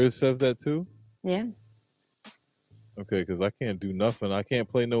 Yours says that too? Yeah. Okay, because I can't do nothing. I can't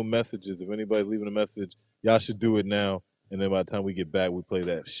play no messages. If anybody's leaving a message, y'all should do it now. And then by the time we get back, we play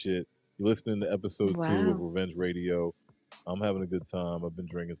that shit. You're listening to episode 2 of Revenge Radio. I'm having a good time. I've been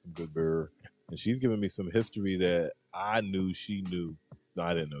drinking some good beer. And she's giving me some history that I knew she knew. No,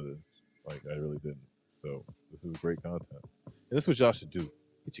 I didn't know this. Like, I really didn't. So this is great content. And this is what y'all should do.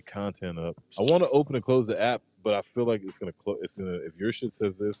 Get your content up. I want to open and close the app, but I feel like it's gonna close. It's gonna. If your shit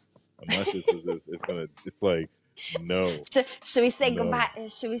says this, and my shit says this, it's gonna. It's like, no. Should we say goodbye?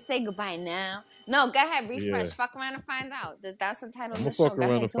 Should we say goodbye now? No, go ahead, refresh. Yeah. Fuck around and find out. That's the title of I'm the gonna show. fuck Go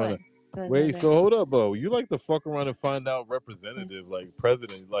around ahead, and find out. Wait, so hold up, Bo. You like to fuck around and find out representative, like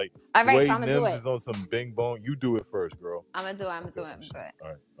president, like All right, Wade so I'm gonna do Nims it. is on some bing bong. You do it first, girl. I'm gonna do it. All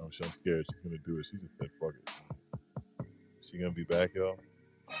right, I'm scared she's gonna do it. She just said fuck it. She gonna be back, y'all?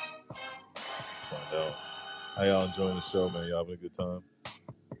 Find out. How y'all enjoying the show, man? Y'all having a good time?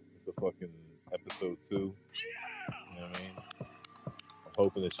 It's the fucking episode 2. You know what I mean? I'm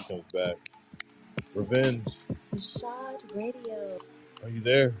hoping that she comes back. Revenge. Rashad Radio. Are you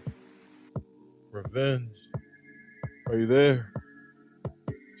there? Revenge. Are you there?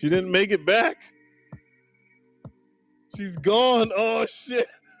 She didn't make it back. She's gone. Oh, shit.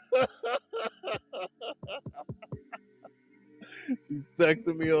 She's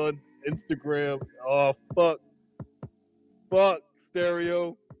texting me on Instagram. Oh, fuck. Fuck,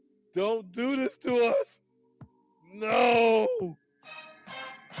 Stereo. Don't do this to us. No.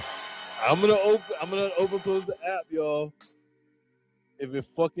 I'm gonna open close the app, y'all. If it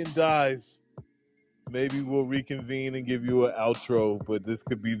fucking dies, maybe we'll reconvene and give you an outro, but this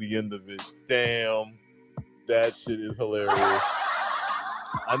could be the end of it. Damn. That shit is hilarious.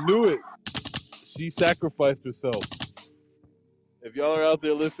 I knew it. She sacrificed herself. If y'all are out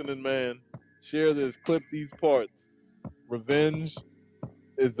there listening, man, share this, clip these parts. Revenge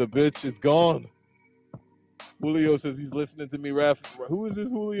is the bitch is gone. Julio says he's listening to me rap. Who is this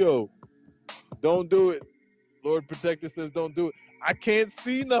Julio? Don't do it. Lord Protector says don't do it. I can't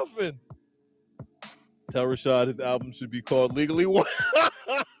see nothing. Tell Rashad his album should be called Legally One.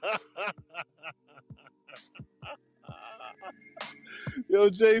 Yo,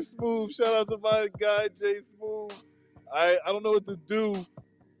 Jay Smooth. Shout out to my guy, Jay Smooth. I don't know what to do.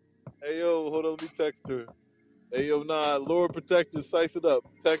 Hey, yo, hold on. Let me text her. Hey, yo, nah. Lord Protector, size it up.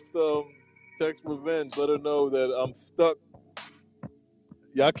 Text Revenge. Let her know that I'm stuck.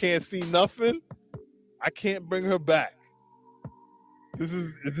 Y'all can't see nothing. I can't bring her back. This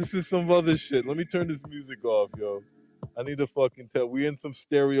is some other shit. Let me turn this music off, yo. I need to fucking tell. We in some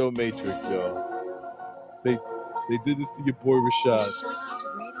stereo matrix, yo. They did this to your boy Rashad. Rashad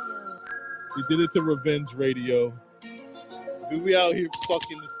Radio. They did it to Revenge Radio. We out here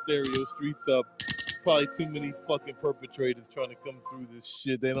fucking the stereo streets up. Probably too many fucking perpetrators trying to come through this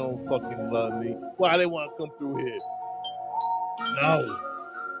shit. They don't fucking love me. Why they want to come through here? No.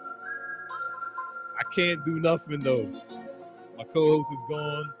 I can't do nothing though. My co-host is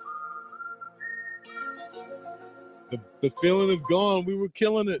gone. The feeling is gone. We were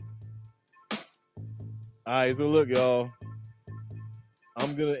killing it. Alright, so look, y'all.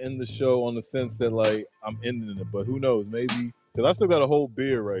 I'm gonna end the show on the sense that like I'm ending it, but who knows? Maybe because I still got a whole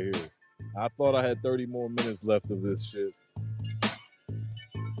beer right here. I thought I had 30 more minutes left of this shit.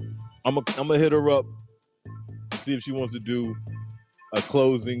 I'm gonna hit her up, see if she wants to do a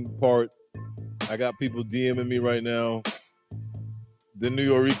closing part. I got people DMing me right now. The New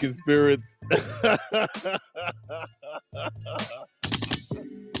Yorican spirits.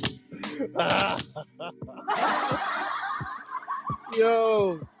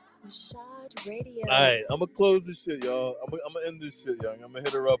 Yo. Rashad Radio. All right, I'm gonna close this shit, y'all. I'm gonna end this shit, y'all. I'm gonna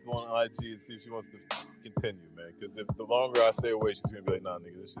hit her up on IG and see if she wants to continue, man. Because if the longer I stay away, she's gonna be like, nah,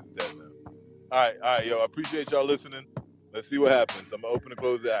 nigga, this shit's dead now. All right, yo. I appreciate y'all listening. Let's see what happens. I'm gonna open and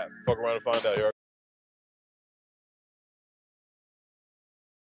close the app. Fuck around and find out. You already